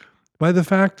bothered by the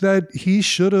fact that he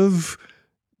should have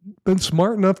been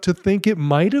smart enough to think it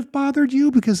might have bothered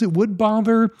you, because it would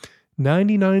bother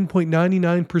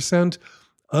 99.99%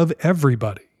 of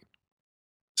everybody.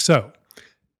 So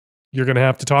you're going to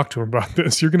have to talk to him about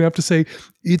this. You're going to have to say,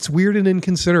 it's weird and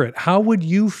inconsiderate. How would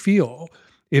you feel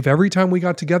if every time we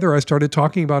got together, I started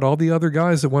talking about all the other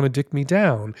guys that want to dick me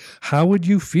down? How would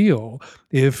you feel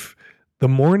if the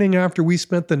morning after we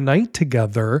spent the night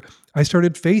together, I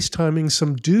started FaceTiming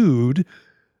some dude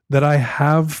that I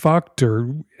have fucked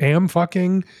or am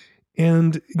fucking,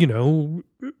 and, you know,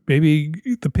 maybe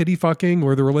the pity fucking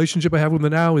or the relationship I have with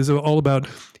him now is all about,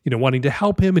 you know, wanting to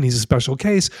help him and he's a special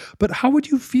case. But how would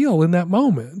you feel in that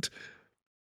moment?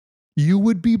 You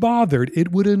would be bothered.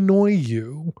 It would annoy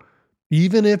you.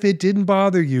 Even if it didn't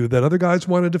bother you that other guys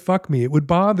wanted to fuck me, it would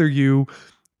bother you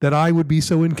that I would be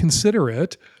so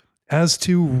inconsiderate as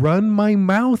to run my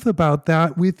mouth about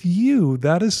that with you.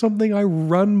 That is something I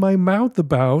run my mouth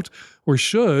about, or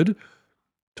should,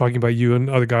 talking about you and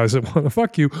other guys that want to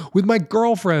fuck you, with my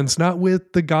girlfriends, not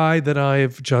with the guy that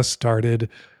I've just started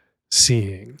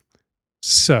seeing.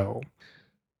 So,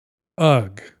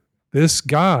 ugh, this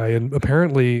guy, and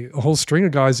apparently a whole string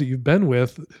of guys that you've been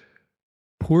with,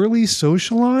 poorly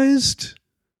socialized.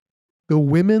 The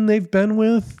women they've been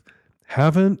with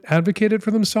haven't advocated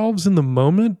for themselves in the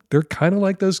moment. They're kind of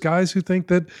like those guys who think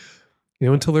that, you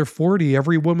know, until they're 40,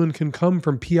 every woman can come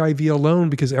from PIV alone,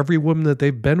 because every woman that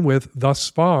they've been with thus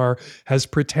far has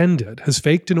pretended, has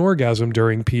faked an orgasm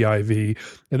during PIV,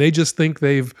 and they just think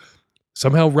they've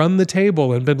somehow run the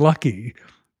table and been lucky.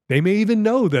 They may even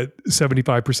know that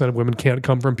 75% of women can't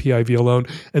come from PIV alone,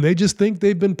 and they just think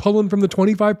they've been pulling from the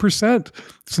 25%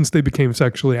 since they became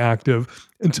sexually active,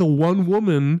 until one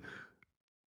woman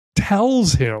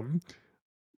tells him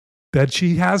that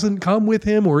she hasn't come with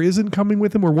him or isn't coming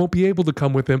with him or won't be able to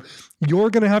come with him. You're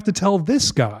going to have to tell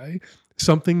this guy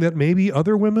something that maybe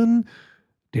other women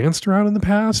danced around in the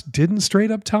past didn't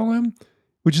straight up tell him,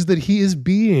 which is that he is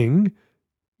being,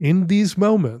 in these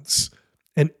moments,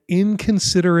 an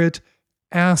inconsiderate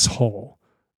asshole,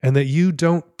 and that you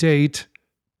don't date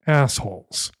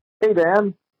assholes. Hey,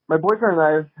 Dan. My boyfriend and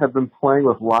I have been playing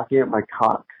with locking up my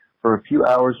cock for a few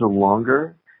hours or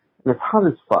longer, and it's hot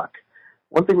as fuck.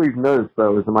 One thing we've noticed,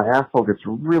 though, is that my asshole gets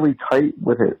really tight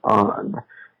with it on.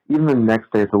 Even the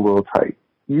next day, it's a little tight.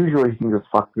 Usually, he can just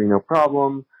fuck me, no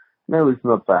problem, and I loosen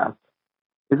up fast.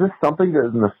 Is this something that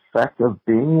is an effect of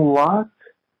being locked?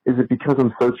 Is it because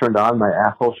I'm so turned on, my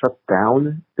asshole shuts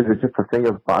down? Is it just a thing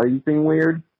of bodies being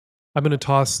weird? I'm going to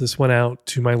toss this one out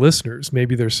to my listeners.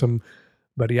 Maybe there's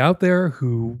somebody out there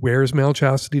who wears male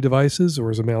chastity devices or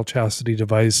is a male chastity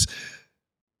device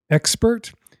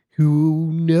expert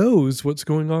who knows what's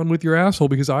going on with your asshole,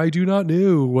 because I do not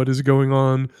know what is going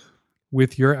on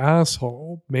with your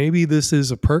asshole. Maybe this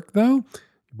is a perk, though.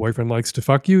 Your boyfriend likes to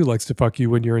fuck you, likes to fuck you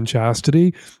when you're in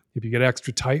chastity. If you get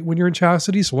extra tight when you're in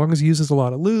chastity, so long as he uses a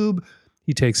lot of lube,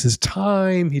 he takes his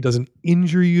time, he doesn't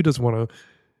injure you, doesn't want to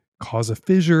cause a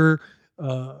fissure,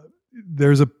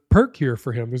 there's a perk here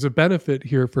for him. There's a benefit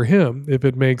here for him if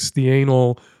it makes the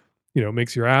anal, you know,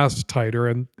 makes your ass tighter,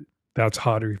 and that's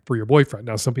hotter for your boyfriend.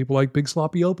 Now, some people like big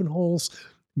sloppy open holes.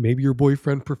 Maybe your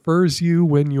boyfriend prefers you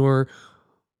when you're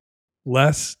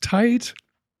less tight,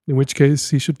 in which case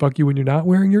he should fuck you when you're not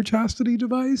wearing your chastity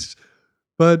device.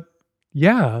 But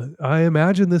yeah, I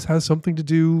imagine this has something to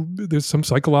do, there's some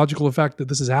psychological effect that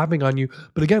this is having on you.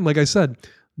 But again, like I said,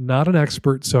 not an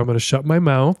expert, so I'm going to shut my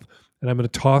mouth and I'm going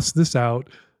to toss this out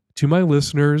to my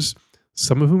listeners,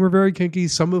 some of whom are very kinky,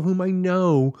 some of whom I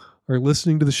know are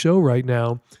listening to the show right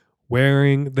now,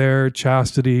 wearing their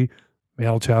chastity,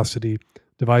 male chastity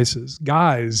devices.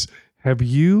 Guys, have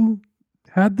you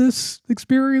had this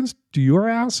experience? Do your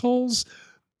assholes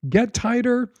get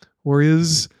tighter, or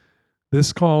is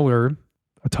this caller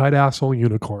a tight asshole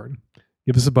unicorn?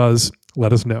 Give us a buzz.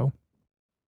 Let us know.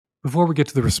 Before we get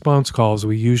to the response calls,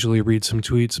 we usually read some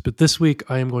tweets, but this week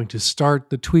I am going to start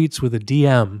the tweets with a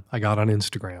DM I got on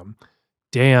Instagram.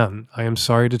 Dan, I am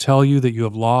sorry to tell you that you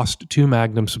have lost 2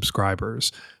 Magnum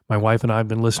subscribers. My wife and I have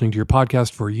been listening to your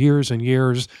podcast for years and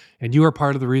years, and you are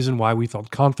part of the reason why we felt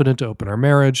confident to open our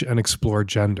marriage and explore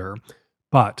gender.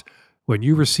 But when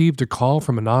you received a call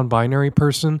from a non-binary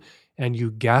person and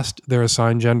you guessed their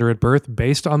assigned gender at birth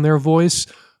based on their voice,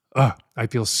 I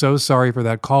feel so sorry for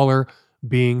that caller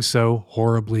being so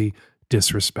horribly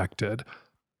disrespected.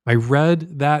 I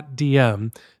read that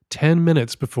DM 10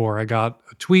 minutes before I got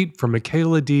a tweet from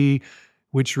Michaela D,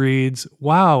 which reads,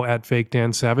 "Wow, at Fake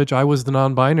Dan Savage, I was the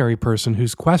non-binary person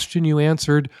whose question you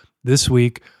answered this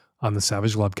week on the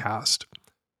Savage Lovecast."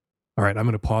 All right, I'm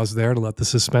going to pause there to let the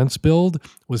suspense build.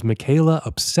 Was Michaela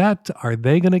upset? Are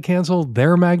they going to cancel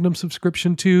their Magnum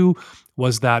subscription too?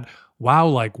 Was that wow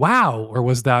like wow? Or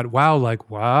was that wow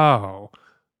like wow?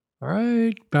 All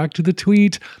right, back to the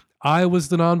tweet. I was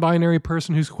the non-binary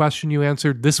person whose question you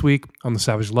answered this week on the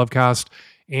Savage Lovecast,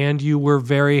 and you were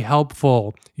very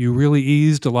helpful. You really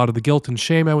eased a lot of the guilt and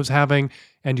shame I was having,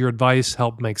 and your advice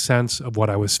helped make sense of what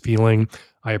I was feeling.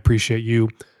 I appreciate you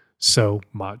so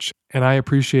much. And I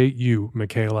appreciate you,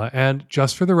 Michaela. And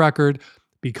just for the record,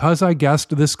 because I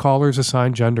guessed this caller's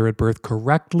assigned gender at birth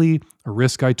correctly, a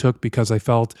risk I took because I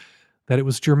felt that it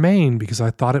was germane, because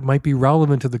I thought it might be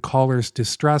relevant to the caller's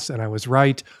distress, and I was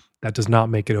right. That does not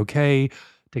make it okay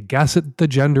to guess at the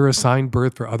gender assigned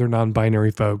birth for other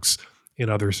non-binary folks in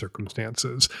other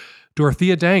circumstances.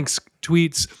 Dorothea Danks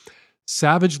tweets,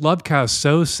 Savage Lovecast,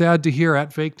 so sad to hear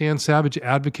at Fake Dan Savage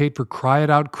advocate for cry it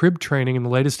out crib training in the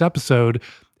latest episode.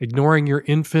 Ignoring your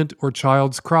infant or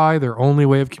child's cry, their only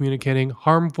way of communicating,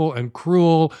 harmful and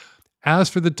cruel. As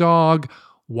for the dog,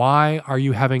 why are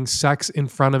you having sex in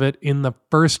front of it in the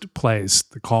first place?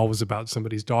 The call was about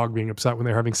somebody's dog being upset when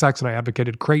they were having sex, and I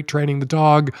advocated crate training the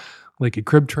dog like you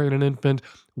crib train an infant.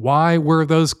 Why were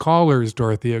those callers,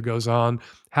 Dorothea goes on,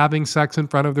 having sex in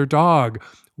front of their dog?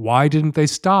 Why didn't they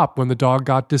stop when the dog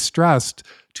got distressed?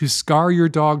 To scar your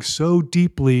dog so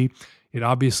deeply, it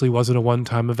obviously wasn't a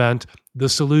one-time event. The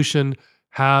solution,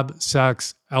 have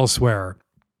sex elsewhere.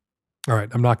 All right,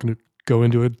 I'm not going to go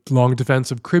into a long defense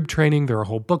of crib training. There are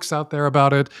whole books out there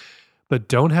about it. But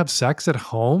don't have sex at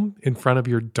home in front of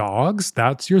your dogs?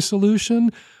 That's your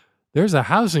solution? There's a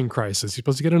housing crisis. You're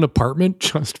supposed to get an apartment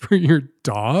just for your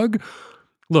dog?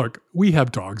 Look, we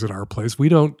have dogs at our place. We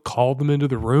don't call them into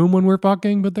the room when we're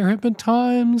fucking, but there have been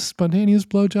times, spontaneous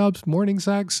blowjobs, morning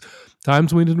sex,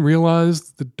 times we didn't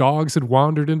realize the dogs had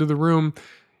wandered into the room.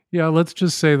 Yeah, let's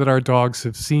just say that our dogs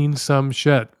have seen some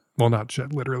shit. Well, not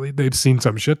shit, literally. They've seen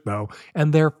some shit, though.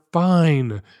 And they're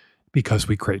fine because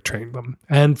we crate trained them.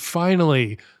 And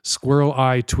finally, Squirrel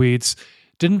Eye tweets,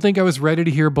 didn't think I was ready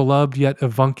to hear beloved yet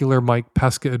avuncular Mike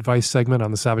Pesca advice segment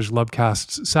on the Savage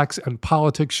Lovecast's Sex and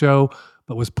Politics show,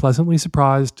 but was pleasantly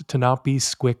surprised to not be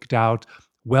squicked out.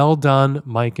 Well done,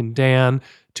 Mike and Dan.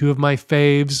 Two of my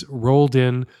faves rolled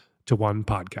in to one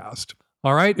podcast.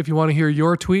 All right, if you want to hear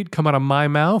your tweet come out of my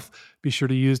mouth, be sure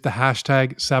to use the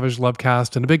hashtag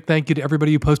SavageLovecast. And a big thank you to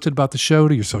everybody who posted about the show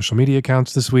to your social media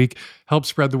accounts this week. Help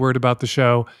spread the word about the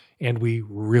show, and we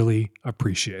really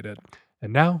appreciate it.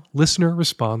 And now, listener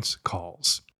response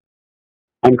calls.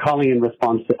 I'm calling in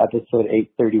response to episode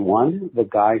 831, the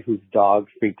guy whose dog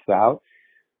freaks out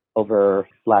over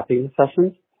slapping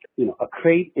sessions. You know, a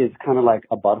crate is kind of like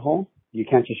a butthole. You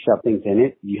can't just shove things in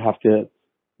it. You have to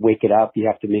wake it up. You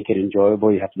have to make it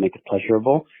enjoyable. You have to make it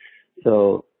pleasurable.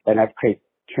 So, and I've crate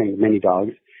trained many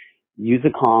dogs. Use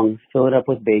a Kong, fill it up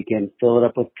with bacon, fill it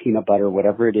up with peanut butter,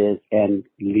 whatever it is, and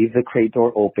leave the crate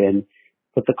door open.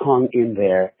 Put the Kong in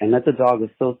there and let the dog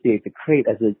associate the crate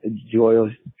as a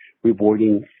joyous,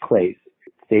 rewarding place.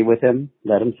 Stay with him.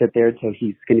 Let him sit there until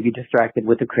he's going to be distracted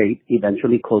with the crate.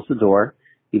 Eventually close the door.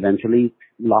 Eventually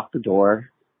lock the door.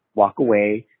 Walk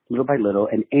away little by little.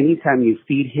 And anytime you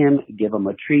feed him, give him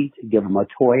a treat, give him a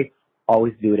toy,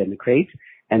 always do it in the crate.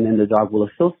 And then the dog will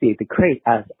associate the crate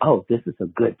as, oh, this is a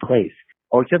good place.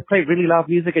 Or just play really loud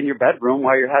music in your bedroom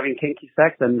while you're having kinky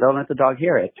sex and don't let the dog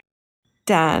hear it.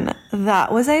 Dan,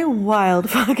 that was a wild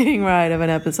fucking ride of an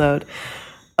episode.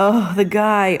 Oh, the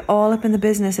guy all up in the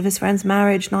business of his friend's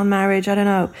marriage, non-marriage, I don't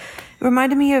know. It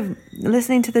reminded me of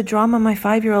listening to the drama my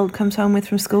 5-year-old comes home with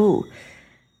from school.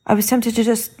 I was tempted to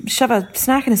just shove a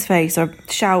snack in his face or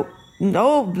shout,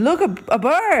 oh, look, a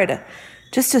bird,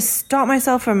 just to stop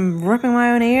myself from ripping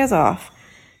my own ears off.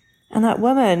 And that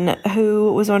woman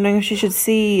who was wondering if she should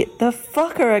see the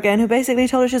fucker again, who basically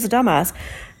told her she's a dumbass.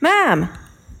 Ma'am,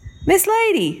 Miss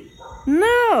Lady,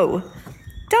 no,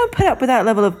 don't put up with that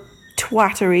level of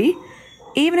twattery.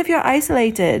 Even if you're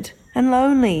isolated and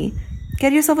lonely,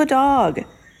 get yourself a dog.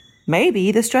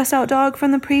 Maybe the stressed out dog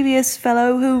from the previous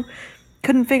fellow who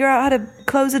couldn't figure out how to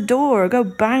close a door or go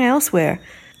bang elsewhere.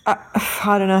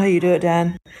 I don't know how you do it,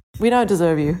 Dan. We don't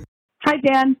deserve you. Hi,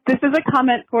 Dan. This is a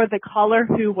comment for the caller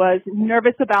who was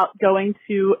nervous about going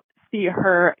to see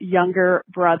her younger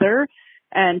brother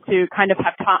and to kind of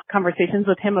have conversations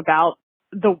with him about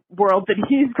the world that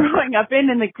he's growing up in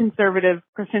the conservative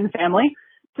Christian family.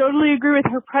 Totally agree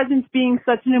with her presence being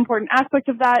such an important aspect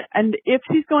of that. And if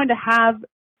she's going to have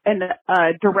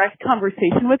a direct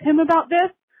conversation with him about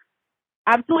this,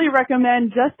 absolutely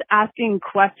recommend just asking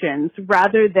questions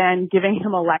rather than giving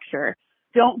him a lecture.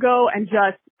 Don't go and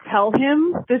just tell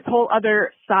him this whole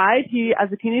other side. He, as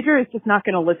a teenager, is just not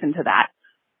going to listen to that.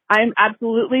 I'm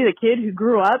absolutely the kid who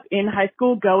grew up in high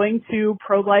school going to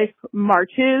pro-life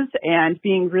marches and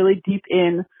being really deep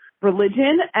in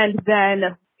religion, and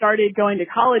then started going to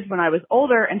college when I was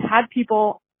older and had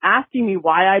people asking me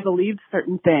why I believed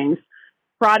certain things,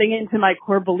 prodding into my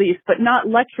core beliefs, but not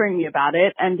lecturing me about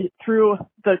it. And through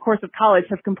the course of college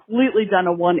have completely done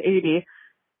a 180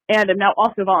 and am now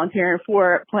also volunteering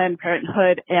for Planned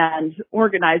Parenthood and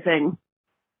organizing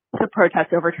to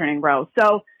protest overturning Roe.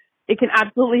 So it can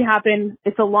absolutely happen.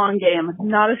 It's a long game,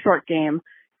 not a short game.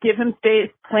 Give him space,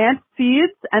 plant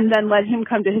seeds, and then let him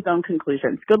come to his own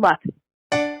conclusions. Good luck.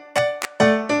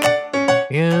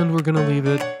 And we're going to leave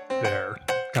it there.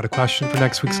 Got a question for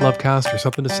next week's Lovecast or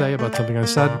something to say about something I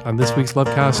said on this week's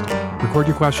Lovecast? Record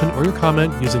your question or your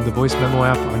comment using the voice memo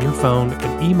app on your phone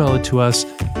and email it to us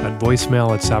at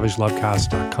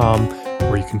voicemail@savagelovecast.com,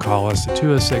 or you can call us at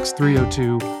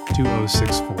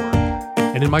 206-302-2064.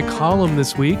 And in my column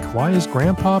this week, why is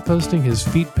Grandpa posting his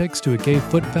feet pics to a gay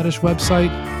foot fetish website?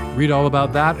 Read all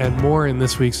about that and more in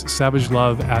this week's Savage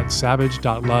Love at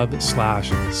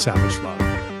savage.love/savagelove.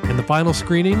 And the final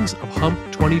screenings of Hump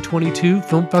 2022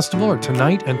 Film Festival are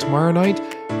tonight and tomorrow night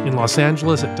in Los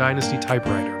Angeles at Dynasty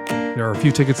Typewriter. There are a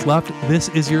few tickets left. This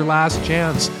is your last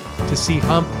chance to see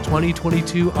Hump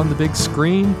 2022 on the big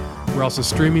screen. We're also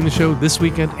streaming the show this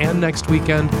weekend and next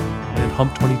weekend. And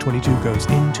Hump 2022 goes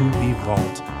into the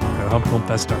vault. Go to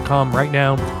humpfilmfest.com right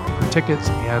now for tickets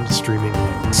and streaming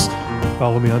links.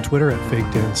 Follow me on Twitter at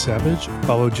FakeDanSavage.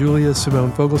 Follow Julia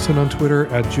Simone Fogelson on Twitter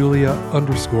at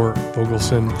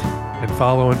Julia_Fogelson. And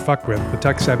follow and fuck with the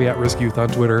Tech Savvy At-Risk Youth on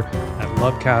Twitter at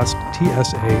Lovecast,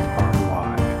 TSARY.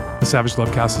 The Savage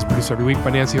Lovecast is produced every week by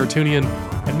Nancy Hartunian.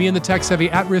 And me and the Tech Savvy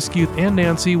At-Risk Youth and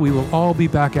Nancy, we will all be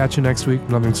back at you next week with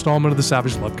another installment of the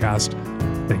Savage Lovecast.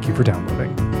 Thank you for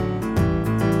downloading.